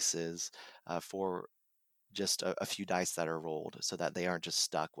choices for just a few dice that are rolled, so that they aren't just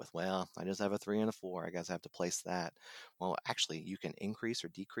stuck with, well, I just have a 3 and a 4, I guess I have to place that. Well, actually, you can increase or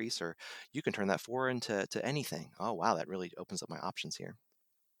decrease, or you can turn that 4 into anything. Oh, wow, that really opens up my options here.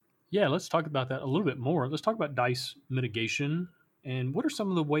 Yeah, let's talk about that a little bit more. Let's talk about dice mitigation. And what are some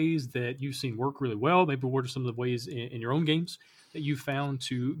of the ways that you've seen work really well? Maybe what are some of the ways in your own games that you've found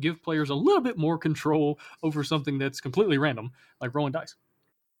to give players a little bit more control over something that's completely random, like rolling dice?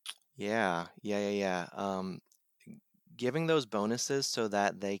 Yeah. Giving those bonuses so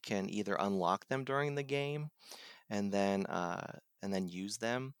that they can either unlock them during the game, and then use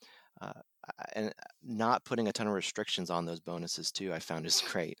them, uh, and not putting a ton of restrictions on those bonuses too, I found is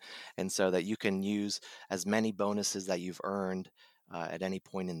great. And so that you can use as many bonuses that you've earned at any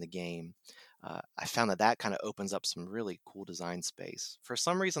point in the game. I found that kind of opens up some really cool design space. For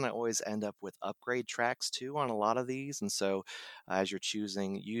some reason, I always end up with upgrade tracks too on a lot of these, and so as you're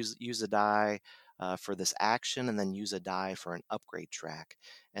choosing, use a die for this action, and then use a die for an upgrade track.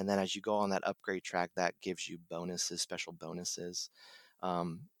 And then as you go on that upgrade track, that gives you bonuses, special bonuses.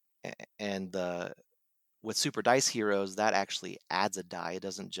 Um, and with Super Dice Heroes, that actually adds a die. It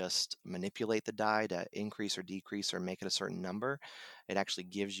doesn't just manipulate the die to increase or decrease or make it a certain number. It actually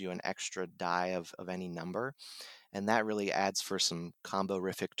gives you an extra die of any number. And that really adds for some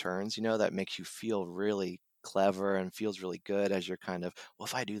combo-rific turns, that makes you feel really clever and feels really good as you're kind of, well,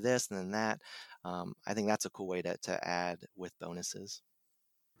 if I do this and then that. I think that's a cool way to add with bonuses.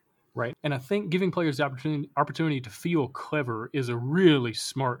 Right. And I think giving players the opportunity to feel clever is a really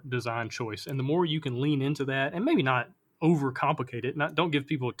smart design choice. And the more you can lean into that, and maybe not overcomplicate it, don't give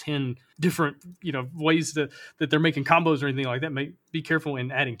people 10 different, ways that they're making combos or anything like that. Be careful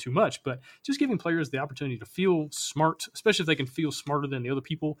in adding too much, but just giving players the opportunity to feel smart, especially if they can feel smarter than the other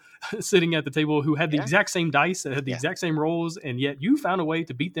people sitting at the table who had the exact same dice, that had the exact same rolls, and yet you found a way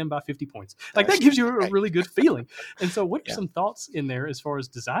to beat them by 50 points. Like, that gives you a really good feeling. And so what are some thoughts in there as far as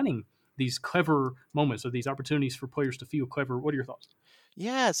designing these clever moments, or these opportunities for players to feel clever? What are your thoughts?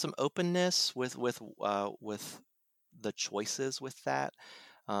 Yeah, some openness with the choices with that.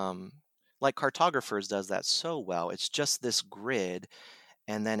 Um, like Cartographers does that so well. It's just this grid,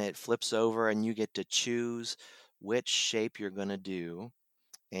 and then it flips over, and you get to choose which shape you're going to do.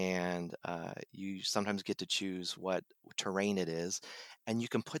 And you sometimes get to choose what terrain it is, and you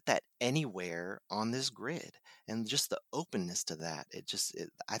can put that anywhere on this grid. And just the openness to that,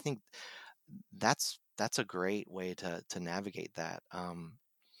 I think that's a great way to navigate that.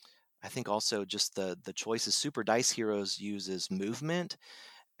 I think also just the choices. Super Dice Heroes uses movement,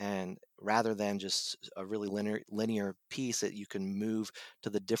 and rather than just a really linear piece, that you can move to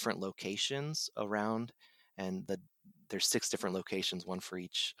the different locations around, and there's 6 different locations, one for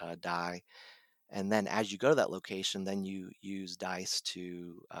each die. And then as you go to that location, then you use dice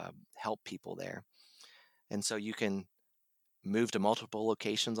to help people there. And so you can move to multiple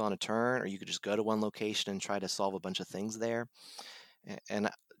locations on a turn, or you could just go to one location and try to solve a bunch of things there. And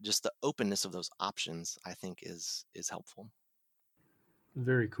just the openness of those options, I think, is helpful.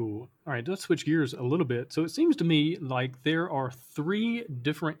 Very cool. All right, let's switch gears a little bit. So it seems to me like there are 3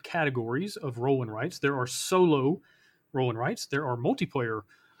 different categories of roll and writes. There are solo roll and writes, there are multiplayer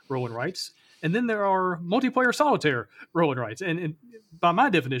roll and writes, And then there are multiplayer solitaire roll and writes. And by my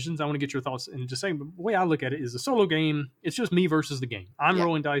definitions, I want to get your thoughts in just saying, but the way I look at it is a solo game, it's just me versus the game. I'm Yeah.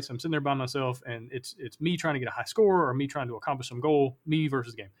 rolling dice, I'm sitting there by myself, and it's me trying to get a high score or me trying to accomplish some goal, me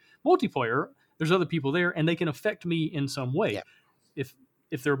versus the game. Multiplayer, there's other people there, and they can affect me in some way. Yeah.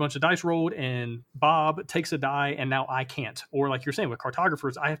 If there are a bunch of dice rolled and Bob takes a die and now I can't, or like you're saying with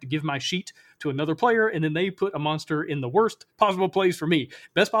cartographers, I have to give my sheet to another player and then they put a monster in the worst possible place for me,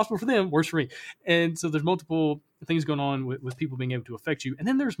 best possible for them, worst for me. And so there's multiple things going on with people being able to affect you. And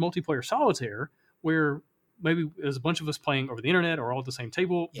then there's multiplayer solitaire where maybe there's a bunch of us playing over the internet or all at the same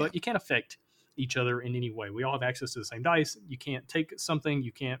table, Yeah. but you can't affect each other in any way. We all have access to the same dice. You can't take something,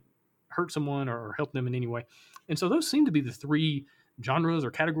 you can't hurt someone or help them in any way. And so those seem to be the three genres or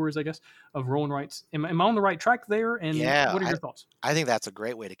categories, I guess, of roll and writes. Am I on the right track there? And Yeah, what are your thoughts? I think that's a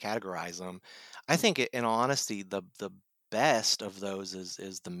great way to categorize them. I think, in all honesty, the best of those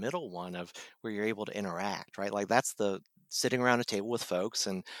is the middle one of where you're able to interact, right? Like that's the sitting around a table with folks,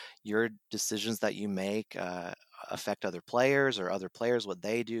 and your decisions that you make affect other players or other players what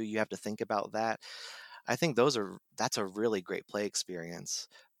they do. You have to think about that. I think that's a really great play experience,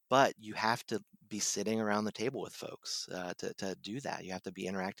 but you have to be sitting around the table with folks to do that. You have to be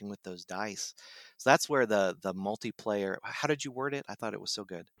interacting with those dice. So that's where the multiplayer. How did you word it? I thought it was so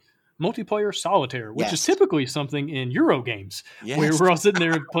good. Multiplayer solitaire, which is Yes. typically something in Euro games where Yes. we're all sitting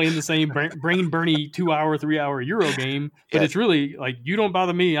there playing the same brain burny 2 hour, 3 hour Euro game. But Yes. it's really like, you don't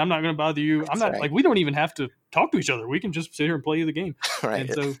bother me, I'm not going to bother you. I'm That's not right. like, we don't even have to talk to each other. We can just sit here and play the game. Right.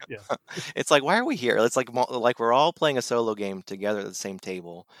 And so, yeah, It's like, why are we here? It's like we're all playing a solo game together at the same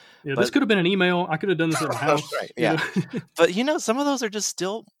table. yeah, this But could have been an email. I could have done this at my That's house. right. you Yeah. know? But some of those are just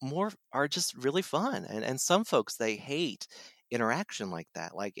still are just really fun. And some folks, they hate interaction like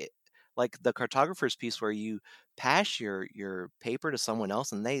that. Like the cartographer's piece where you pass your paper to someone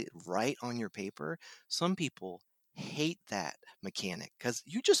else and they write on your paper. Some people hate that mechanic because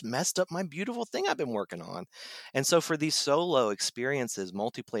you just messed up my beautiful thing I've been working on. And so for these solo experiences,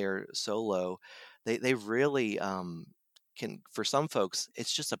 multiplayer solo, they really can, for some folks,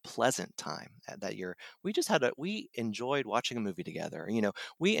 it's just a pleasant time that we enjoyed watching a movie together.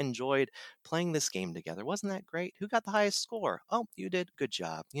 We enjoyed playing this game together. Wasn't that great? Who got the highest score? Oh, you did. Good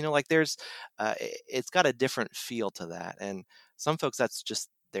job. Like there's it's got a different feel to that. And some folks, that's just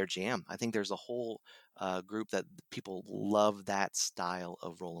their jam. I think there's a whole group that people love that style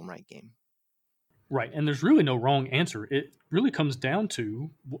of roll and write game. Right. And there's really no wrong answer. It really comes down to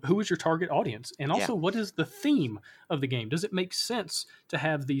who is your target audience? And also, what is the theme of the game? Does it make sense to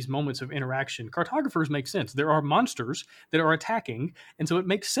have these moments of interaction? Cartographers make sense. There are monsters that are attacking. And so it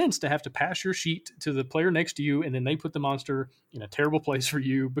makes sense to have to pass your sheet to the player next to you, and then they put the monster in a terrible place for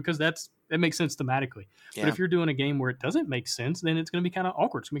you because that makes sense thematically. Yeah. But if you're doing a game where it doesn't make sense, then it's going to be kind of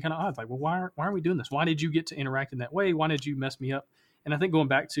awkward. It's going to be kind of odd. Like, well, why are we doing this? Why did you get to interact in that way? Why did you mess me up? And I think going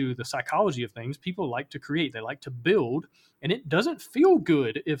back to the psychology of things, people like to create, they like to build, and it doesn't feel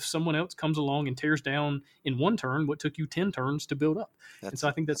good if someone else comes along and tears down in one turn what took you 10 turns to build up. And so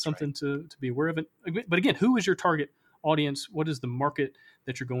I think that's something right. to be aware of. But again, who is your target audience? What is the market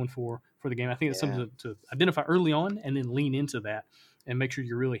that you're going for the game? I think it's something to identify early on and then lean into that and make sure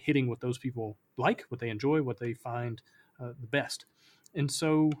you're really hitting what those people like, what they enjoy, what they find the best. And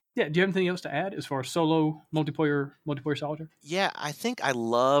so, yeah, do you have anything else to add as far as solo, multiplayer solitaire? Yeah, I think I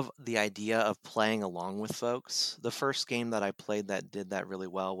love the idea of playing along with folks. The first game that I played that did that really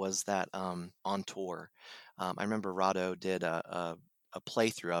well was that On Tour. I remember Rado did a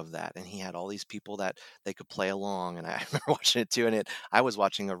playthrough of that, and he had all these people that they could play along. And I remember watching it too, and I was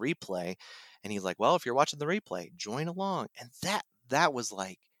watching a replay, and he's like, "Well, if you're watching the replay, join along." And that was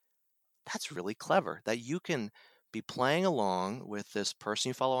like, that's really clever that you can be playing along with this person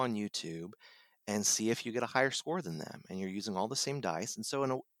you follow on YouTube and see if you get a higher score than them, and you're using all the same dice. And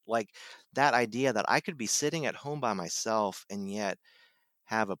so like that idea that I could be sitting at home by myself and yet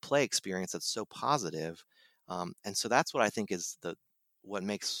have a play experience that's so positive. And so that's what I think is what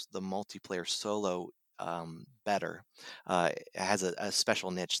makes the multiplayer solo better. It has a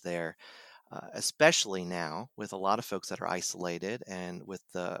special niche there, especially now with a lot of folks that are isolated, and with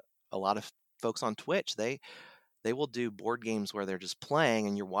a lot of folks on Twitch. They will do board games where they're just playing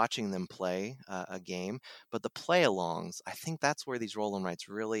and you're watching them play a game. But the play-alongs, I think that's where these roll and writes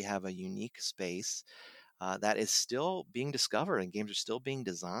really have a unique space that is still being discovered, and games are still being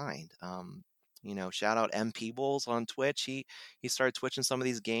designed. Shout out M Peebles on Twitch. He started twitching some of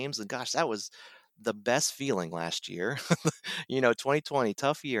these games, and gosh, that was the best feeling last year. 2020,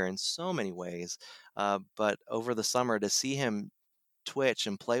 tough year in so many ways. But over the summer, to see him Twitch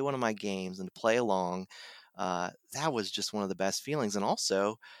and play one of my games and play along, that was just one of the best feelings. And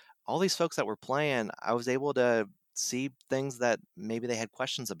also, all these folks that were playing, I was able to see things that maybe they had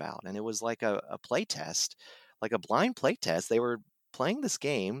questions about. And it was like a play test, like a blind play test. They were playing this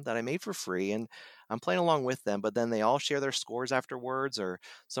game that I made for free, and I'm playing along with them, but then they all share their scores afterwards, or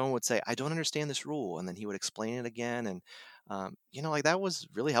someone would say, I don't understand this rule. And then he would explain it again. And, like that was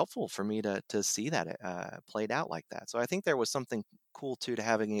really helpful for me to see that played out like that. So I think there was something cool too to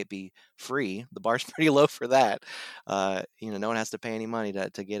having it be free. The bar's pretty low for that. No one has to pay any money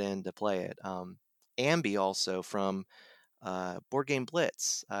to get in to play it. Ambi also from Board Game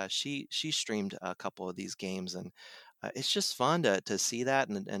Blitz. She streamed a couple of these games, and it's just fun to see that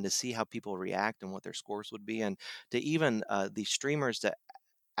and to see how people react and what their scores would be, and to even the streamers that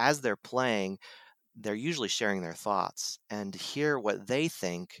as they're playing, they're usually sharing their thoughts, and to hear what they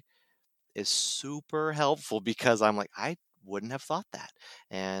think is super helpful because I'm like, I wouldn't have thought that.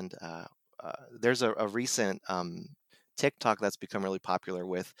 And there's a recent TikTok that's become really popular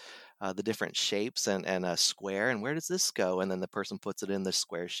with the different shapes and a square, and where does this go? And then the person puts it in the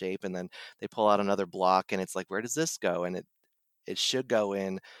square shape, and then they pull out another block, and it's like, where does this go? And it should go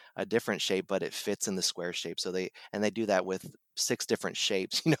in a different shape, but it fits in the square shape. So they do that with 6 different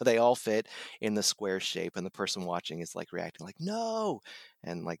shapes. They all fit in the square shape, and the person watching is like reacting like, no.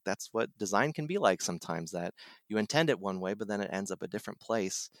 And like, that's what design can be like sometimes, that you intend it one way, but then it ends up a different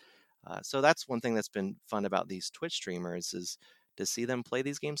place. So that's one thing that's been fun about these Twitch streamers, is to see them play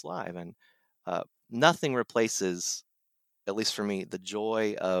these games live. And nothing replaces, at least for me, the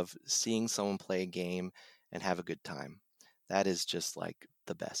joy of seeing someone play a game and have a good time. That is just like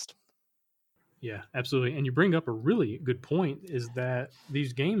the best. Yeah, absolutely. And you bring up a really good point, is that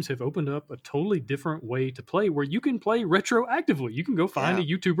these games have opened up a totally different way to play, where you can play retroactively. You can go find Yeah. a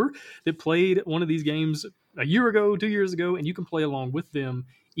YouTuber that played one of these games a year ago, 2 years ago, and you can play along with them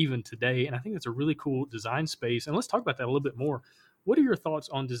even today. And I think that's a really cool design space. And let's talk about that a little bit more. What are your thoughts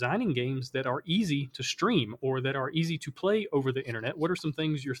on designing games that are easy to stream or that are easy to play over the internet? What are some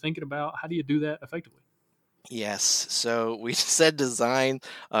things you're thinking about? How do you do that effectively? Yes. So we said design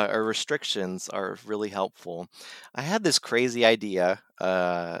or restrictions are really helpful. I had this crazy idea.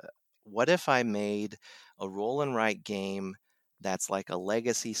 What if I made a roll and write game that's like a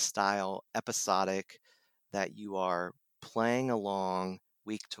legacy style episodic, that you are playing along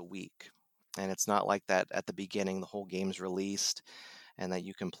week to week? And it's not like that at the beginning, the whole game's released and that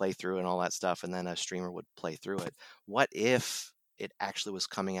you can play through and all that stuff, and then a streamer would play through it. What if it actually was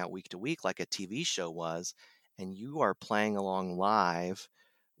coming out week to week like a TV show was, and you are playing along live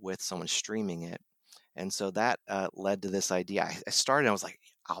with someone streaming it? And so that led to this idea. I started, I was like,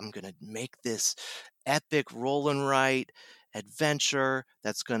 I'm going to make this epic roll and write adventure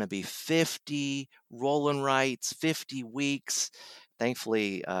that's going to be 50 roll and writes, 50 weeks.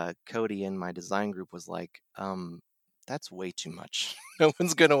 Thankfully, Cody in my design group was like, that's way too much. No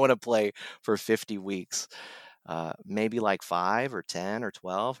one's going to want to play for 50 weeks. Maybe like 5 or 10 or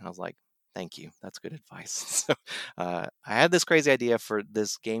 12. And I was like, thank you. That's good advice. So I had this crazy idea for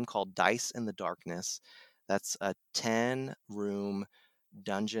this game called Dice in the Darkness. That's a 10-room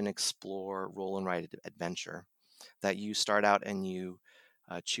dungeon explore roll and write adventure that you start out and you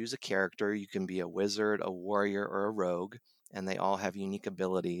choose a character. You can be a wizard, a warrior, or a rogue, and they all have unique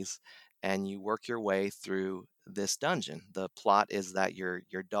abilities. And you work your way through this dungeon. The plot is that your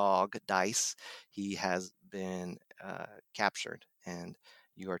dog Dice, he has been captured, and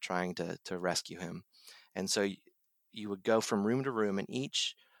you are trying to rescue him. And so you would go from room to room, and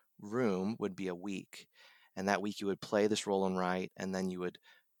each room would be a week. And that week you would play this roll and write, and then you would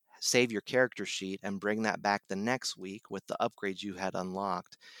save your character sheet and bring that back the next week with the upgrades you had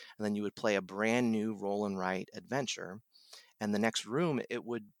unlocked. And then you would play a brand new roll and write adventure. And the next room, it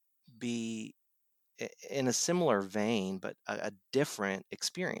would be in a similar vein, but a different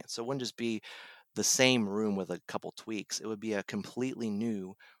experience. So it wouldn't just be the same room with a couple tweaks. It would be a completely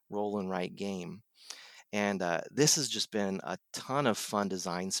new roll and write game. And this has just been a ton of fun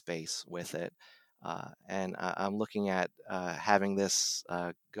design space with it. And I'm looking at having this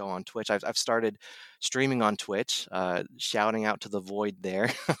go on Twitch. I've started streaming on Twitch, shouting out to the void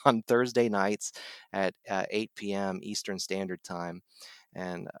there on Thursday nights at 8 p.m. Eastern Standard Time.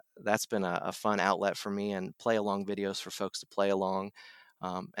 And that's been a fun outlet for me, and play along videos for folks to play along.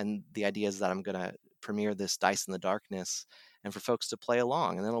 And the idea is that I'm going to premiere this Dice in the Darkness and for folks to play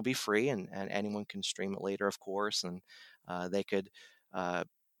along, and then it'll be free, and anyone can stream it later, of course. And they could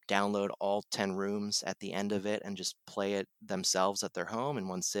download all 10 rooms at the end of it and just play it themselves at their home in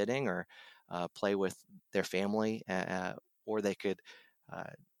one sitting, or play with their family, or they could uh,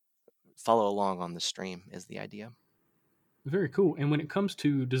 follow along on the stream is the idea. Very cool. And when it comes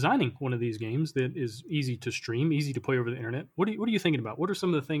to designing one of these games that is easy to stream, easy to play over the internet, what are you thinking about? What are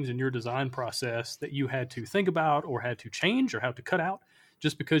some of the things in your design process that you had to think about or had to change or had to cut out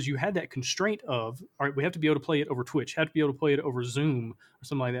just because you had that constraint of, all right, we have to be able to play it over Twitch, have to be able to play it over Zoom or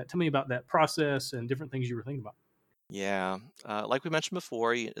something like that. Tell me about that process and different things you were thinking about. Yeah, like we mentioned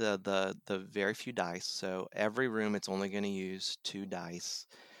before, the very few dice. So every room, it's only going to use 2 dice.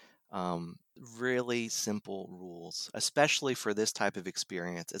 Um, really simple rules, especially for this type of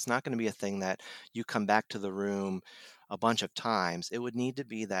experience. It's not going to be a thing that you come back to the room a bunch of times. It would need to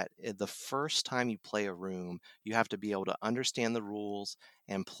be that the first time you play a room, you have to be able to understand the rules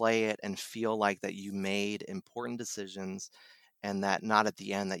and play it and feel like that you made important decisions, and that not at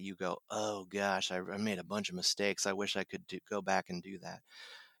the end that you go, oh gosh, I made a bunch of mistakes. I wish I could go back and do that.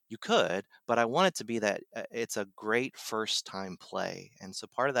 You could, but I want it to be that it's a great first time play. And so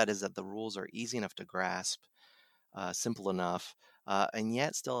part of that is that the rules are easy enough to grasp, simple enough, and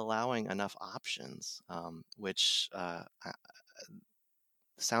yet still allowing enough options, which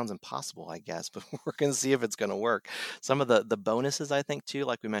sounds impossible, I guess, but we're going to see if it's going to work. Some of the bonuses, I think, too,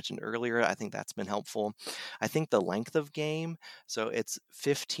 like we mentioned earlier, I think that's been helpful. I think the length of game, so it's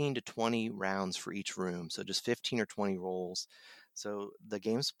 15 to 20 rounds for each room, so just 15 or 20 rolls. So the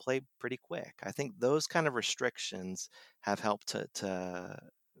games play pretty quick. I think those kind of restrictions have helped to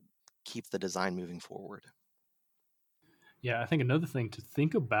keep the design moving forward. Yeah, I think another thing to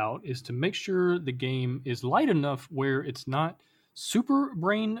think about is to make sure the game is light enough where it's not super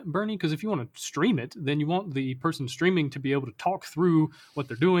brain burning. Because if you want to stream it, then you want the person streaming to be able to talk through what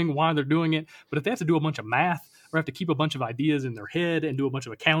they're doing, why they're doing it. But if they have to do a bunch of math or have to keep a bunch of ideas in their head and do a bunch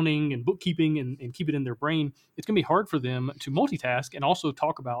of accounting and bookkeeping and keep it in their brain, it's going to be hard for them to multitask and also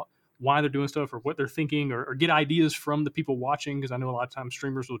talk about why they're doing stuff or what they're thinking or get ideas from the people watching. Because I know a lot of times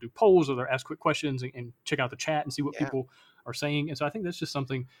streamers will do polls or they'll ask quick questions and check out the chat and see what Yeah. people are saying. And so I think that's just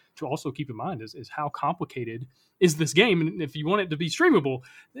something to also keep in mind is how complicated is this game. And if you want it to be streamable,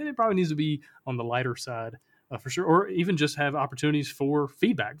 then it probably needs to be on the lighter side. For sure, or even just have opportunities for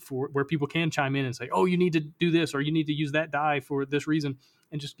feedback for where people can chime in and say, "Oh, you need to do this, or you need to use that die for this reason,"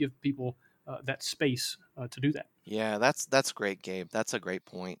 and just give people that space to do that. Yeah, that's great, Gabe. That's a great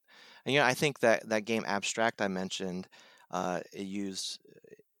point. And I think that that game Abstract I mentioned, it used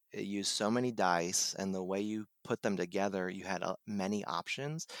so many dice, and the way you put them together, you had many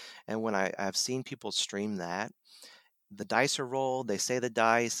options. And when I've seen people stream that, the dice are rolled, they say the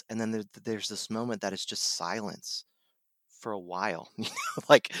dice, and then there's this moment that it's just silence for a while.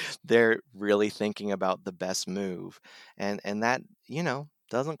 Like they're really thinking about the best move, and that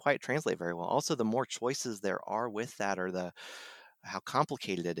doesn't quite translate very well. Also, the more choices there are with that, or the how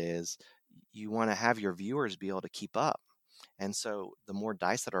complicated it is, you want to have your viewers be able to keep up. And so the more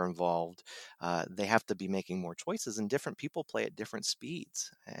dice that are involved, they have to be making more choices, and different people play at different speeds.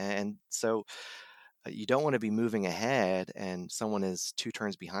 And so you don't want to be moving ahead and someone is 2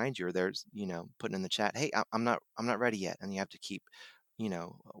 turns behind you, or there's, putting in the chat, hey, I'm not ready yet. And you have to keep,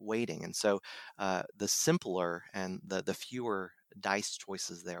 waiting. And so the simpler and the fewer dice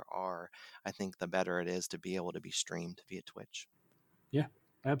choices there are, I think the better it is to be able to be streamed via Twitch. Yeah,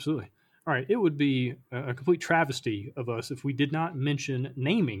 absolutely. All right, it would be a complete travesty of us if we did not mention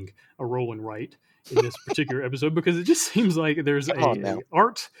naming a roll and write in this particular episode because it just seems like there's Come on now. a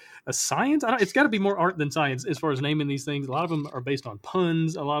art, a science. It's got to be more art than science as far as naming these things. A lot of them are based on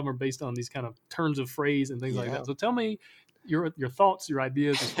puns. A lot of them are based on these kind of turns of phrase and things like Yeah. that. So tell me your thoughts, your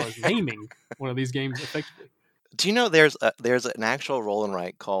ideas as far as naming one of these games effectively. Do you know there's an actual roll and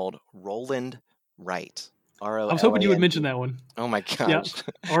write called Roland Wright? I was hoping you would ROLAND. mention that one. Oh my Yeah, gosh.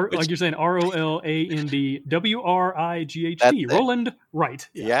 like you're saying, ROLANDWRIGHT, That's it. Roland Wright.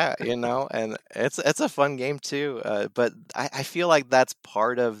 Yeah, and it's a fun game too. But I feel like that's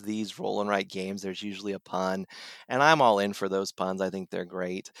part of these roll and write games. There's usually a pun, and I'm all in for those puns. I think they're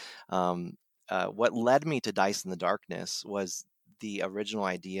great. What led me to Dice in the Darkness was the original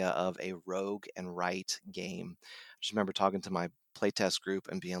idea of a rogue and write game. I just remember talking to my playtest group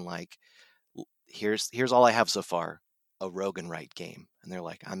and being like, here's all I have so far, a rogue and write game. And they're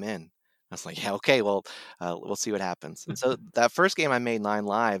like, I'm in. I was like, yeah, okay, well, we'll see what happens. And so that first game I made, 9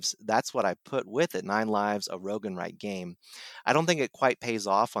 Lives, that's what I put with it, 9 Lives, a rogue and write game. I don't think it quite pays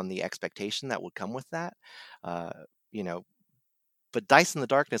off on the expectation that would come with that, uh, you know. But Dice in the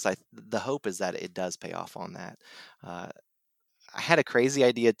Darkness, the hope is that it does pay off on that. Uh, I had a crazy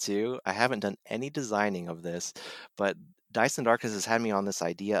idea too. I haven't done any designing of this, but Dice and Darkness has had me on this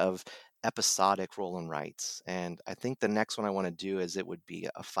idea of episodic roll and writes. And I think the next one I want to do is it would be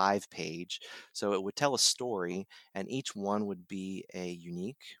a 5-page. So it would tell a story, and each one would be a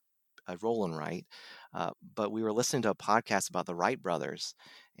unique roll and write, but we were listening to a podcast about the Wright brothers.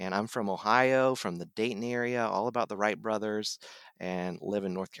 And I'm from Ohio, from the Dayton area, all about the Wright brothers, and live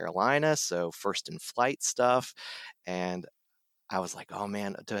in North Carolina, so First in Flight stuff. And I was like, oh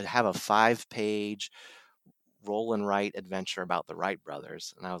man, to have a 5-page roll and write adventure about the Wright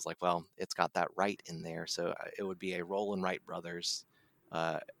brothers. And I was like, well, it's got that Wright in there, so it would be a roll and Wright brothers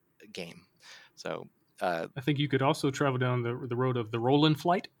game. So I think you could also travel down the road of the Roll-in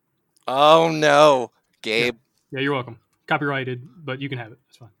Flight. oh no, Gabe. Yeah, you're welcome. Copyrighted, but you can have it.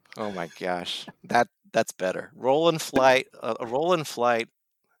 It's fine. Oh my gosh, that's better. Roll and flight, a roll and flight.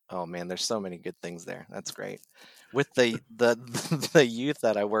 Oh man, there's so many good things there. That's great. With the the youth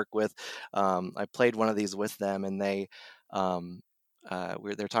that I work with, I played one of these with them, and um,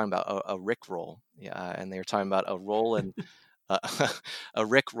 they're talking about a Rick roll, yeah, and they were talking about a roll and uh, a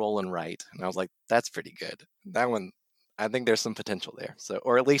Rick roll and write, and I was like, that's pretty good. That one, I think there's some potential there. So,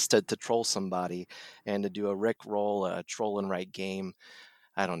 or at least to troll somebody and to do a Rick roll, a troll and write game.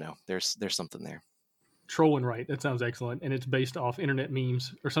 I don't know. There's something there. Troll and Write. That sounds excellent, and it's based off internet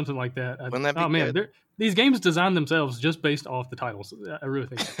memes or something like that. Wouldn't that be Oh man, good? these games design themselves just based off the titles. I really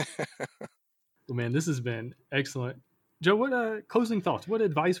think so. Well, man, this has been excellent. Joe, what closing thoughts? What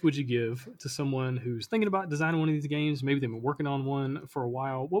advice would you give to someone who's thinking about designing one of these games? Maybe they've been working on one for a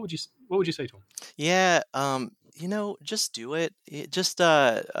while. What would you say to them? Yeah, just do it.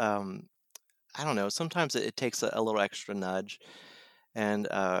 I don't know. Sometimes it takes a little extra nudge, and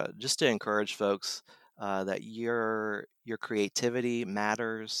just to encourage folks that your creativity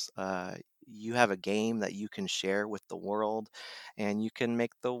matters. You have a game that you can share with the world, and you can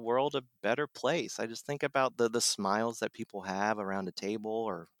make the world a better place. I just think about the smiles that people have around a table,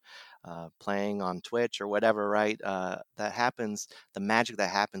 or playing on Twitch or whatever, right? That happens, the magic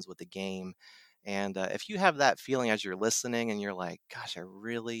that happens with the game. And if you have that feeling as you're listening and you're like, gosh, I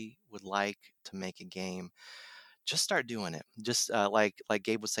really would like to make a game, just start doing it. Just like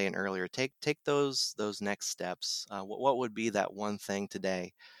Gabe was saying earlier, take those next steps. What would be that one thing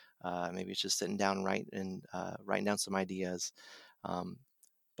today? Maybe it's just sitting down and writing down some ideas. Um,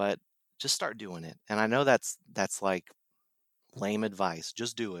 but just start doing it. And I know that's like lame advice.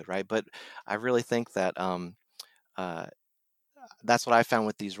 Just do it, right? But I really think that uh, that's what I found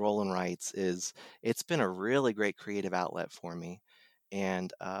with these roll and writes is it's been a really great creative outlet for me,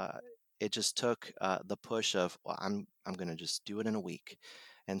 and it just took the push of, well, I'm going to just do it in a week.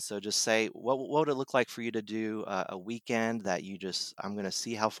 And so just say, what would it look like for you to do a weekend that I'm going to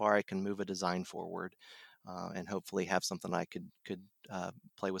see how far I can move a design forward, and hopefully have something I could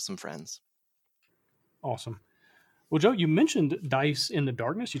play with some friends. Awesome. Well, Joe, you mentioned Dice in the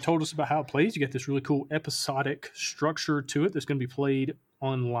Darkness. You told us about how it plays. You got this really cool episodic structure to it that's going to be played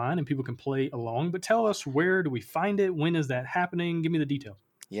online and people can play along. But tell us, where do we find it? When is that happening? Give me the details.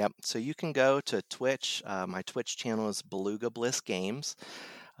 Yep. So you can go to Twitch. My Twitch channel is Beluga Bliss Games.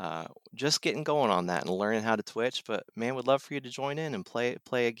 Just getting going on that and learning how to Twitch, but man, would love for you to join in and play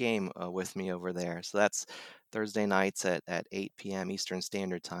a game with me over there. So that's Thursday nights at 8 p.m. Eastern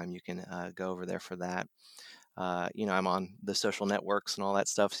Standard Time. You can go over there for that. I'm on the social networks and all that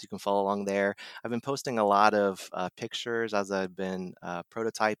stuff, so you can follow along there. I've been posting a lot of pictures as I've been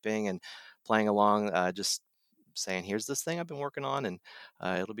prototyping and playing along, just saying, here's this thing I've been working on, and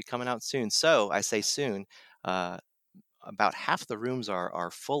it'll be coming out soon. So I say soon. About half the rooms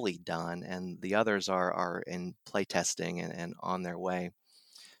are fully done, and the others are in play testing and on their way.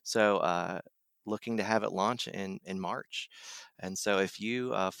 So looking to have it launch in March. And so if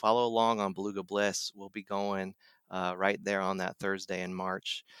you follow along on Beluga Bliss, we'll be going right there on that Thursday in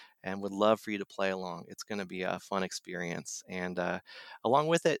March, and would love for you to play along. It's going to be a fun experience. And along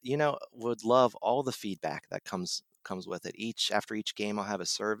with it, would love all the feedback that comes with it. After each game, I'll have a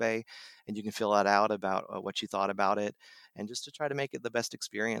survey, and you can fill that out about what you thought about it, and just to try to make it the best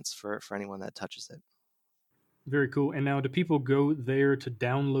experience for anyone that touches it. Very cool. And now, do people go there to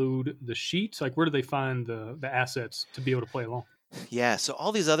download the sheets? Like, where do they find the assets to be able to play along? Yeah, so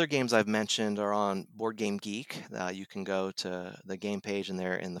all these other games I've mentioned are on Board Game Geek. You can go to the game page and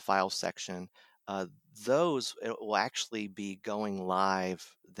they're in the files section. Uh, those it will actually be going live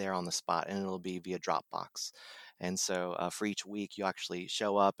there on the spot, and it'll be via Dropbox. And so for each week, you actually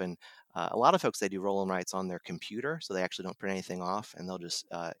show up, and a lot of folks, they do roll and writes on their computer, so they actually don't print anything off, and they'll just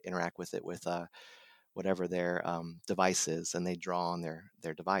interact with it with whatever their device is, and they draw on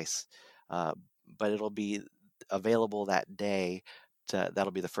their device. Uh, but it'll be available that day.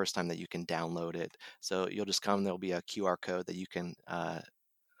 That'll be the first time that you can download it. So you'll just come. There'll be a QR code that you can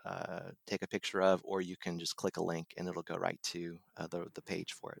take a picture of, or you can just click a link, and it'll go right to the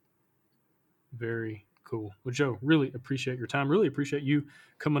page for it. Very, Cool. Well, Joe, really appreciate your time. Really appreciate you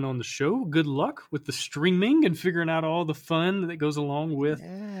coming on the show. Good luck with the streaming and figuring out all the fun that goes along with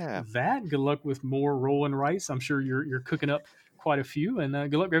that. Good luck with more roll and writes. I'm sure you're cooking up quite a few, and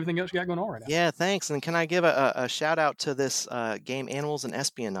good luck with everything else you got going on right now. Yeah, thanks. And can I give a shout out to this game, Animals and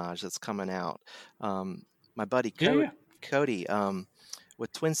Espionage, that's coming out? My buddy Cody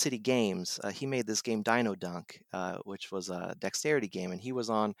with Twin City Games, he made this game Dino Dunk, which was a dexterity game, and he was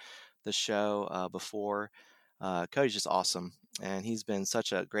on the show before. Cody's just awesome, and he's been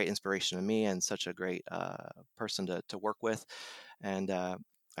such a great inspiration to me and such a great person to work with. And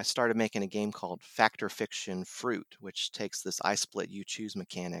I started making a game called Fact or Fiction Fruit, which takes this I split you choose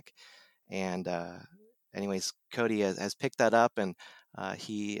mechanic. And anyways, Cody has picked that up, and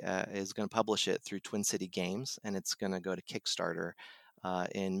he is going to publish it through Twin City Games, and it's going to go to Kickstarter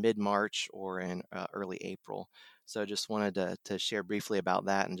in mid-March or in early April. So just wanted to share briefly about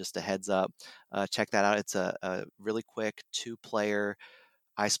that, and just a heads up, check that out. It's a really quick 2-player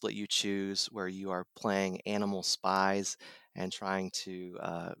I split you choose, where you are playing animal spies and trying to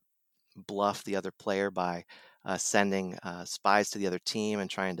bluff the other player by sending spies to the other team and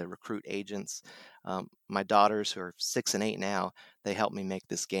trying to recruit agents. My daughters, who are 6 and 8 now, they helped me make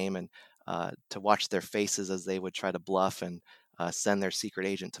this game, and to watch their faces as they would try to bluff and send their secret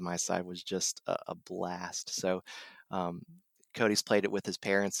agent to my side was just a blast. So Cody's played it with his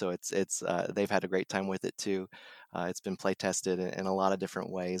parents, so it's they've had a great time with it too. It's been play tested in a lot of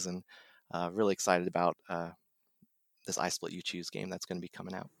different ways, and really excited about this I Split You Choose game that's going to be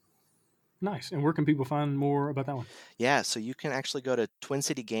coming out. Nice. And where can people find more about that one? Yeah, so you can actually go to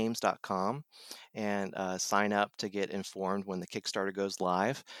twincitygames.com and sign up to get informed when the Kickstarter goes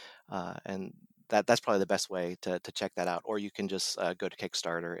live. And that's probably the best way to check that out. Or you can just go to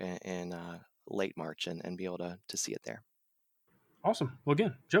Kickstarter in late March and be able to see it there. Awesome. Well,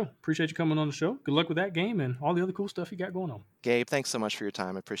 again, Joe, appreciate you coming on the show. Good luck with that game and all the other cool stuff you got going on. Gabe, thanks so much for your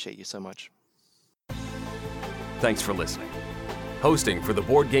time. I appreciate you so much. Thanks for listening. Hosting for the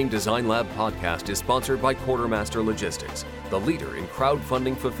Board Game Design Lab podcast is sponsored by Quartermaster Logistics, the leader in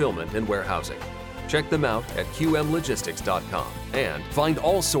crowdfunding fulfillment and warehousing. Check them out at qmlogistics.com and find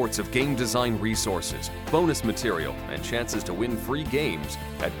all sorts of game design resources, bonus material, and chances to win free games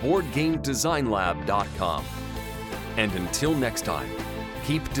at boardgamedesignlab.com. And until next time,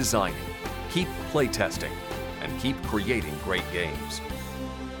 keep designing, keep playtesting, and keep creating great games.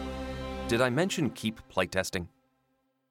 Did I mention keep playtesting?